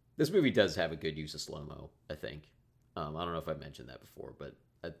it. This movie does have a good use of slow-mo, I think. I don't know if I mentioned that before, but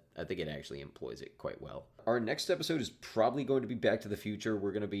I think it actually employs it quite well. Our next episode is probably going to be Back to the Future.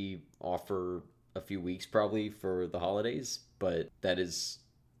 We're going to be off for a few weeks probably for the holidays, but that is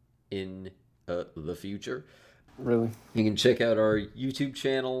in the future. Really? You can check out our YouTube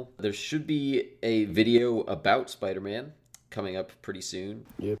channel. There should be a video about Spider-Man coming up pretty soon.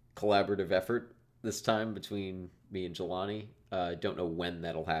 Yep. Collaborative effort this time between me and Jelani. Don't know when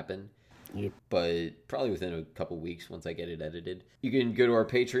that'll happen. Yep. But probably within a couple weeks once I get it edited. You can go to our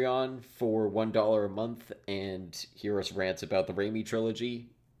Patreon for $1 a month and hear us rant about the Raimi trilogy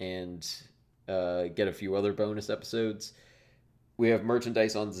and get a few other bonus episodes. We have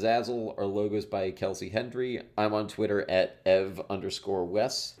merchandise on Zazzle. Our logo's by Kelsey Hendry. I'm on Twitter at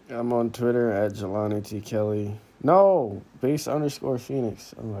ev_Wes. I'm on Twitter at Jelani T. Kelly. No,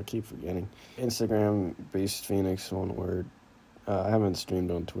 base_Phoenix. Oh, I keep forgetting. Instagram, base Phoenix, one word. I haven't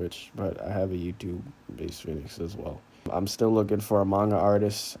streamed on Twitch, but I have a YouTube, base Phoenix, as well. I'm still looking for a manga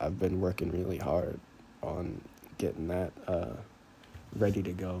artist. I've been working really hard on getting that ready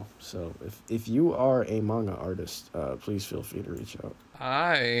to go. So if you are a manga artist, please feel free to reach out.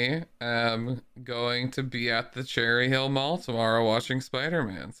 I am going to be at the Cherry Hill Mall tomorrow watching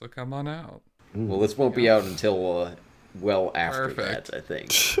Spider-Man, so come on out. Well, this won't be out until well after Perfect. that, I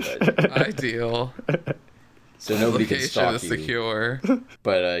think. But, Ideal. so nobody can Location stalk is you. secure.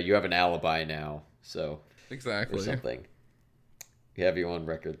 But you have an alibi now, so Exactly. or something. We have you on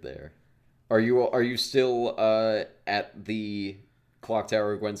record there. Are you still at the Clock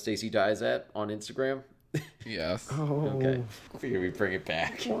Tower Gwen Stacy dies at on Instagram? Yes. Oh, Okay. Figure we bring it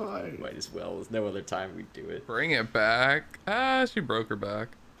back. why? Might as well. There's no other time we do it. Bring it back. Ah, she broke her back.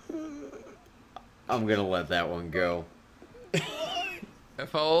 I'm gonna let that one go.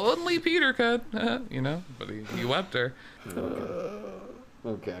 If only Peter could, you know, but he wept her.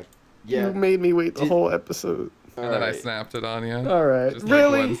 Okay. Yeah. You made me wait the whole episode. And then I snapped it on you. All right. Just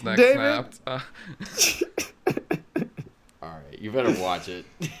Really? Like Gwen's neck David? snapped. All right. You better watch it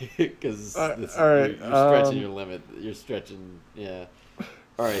because all right, you're stretching your limit. You're stretching. Yeah.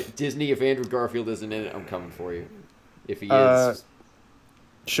 All right, Disney. If Andrew Garfield isn't in it, I'm coming for you. If he is,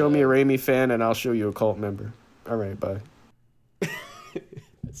 show me a Raimi fan, and I'll show you a cult member. All right. Bye.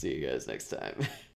 see you guys next time.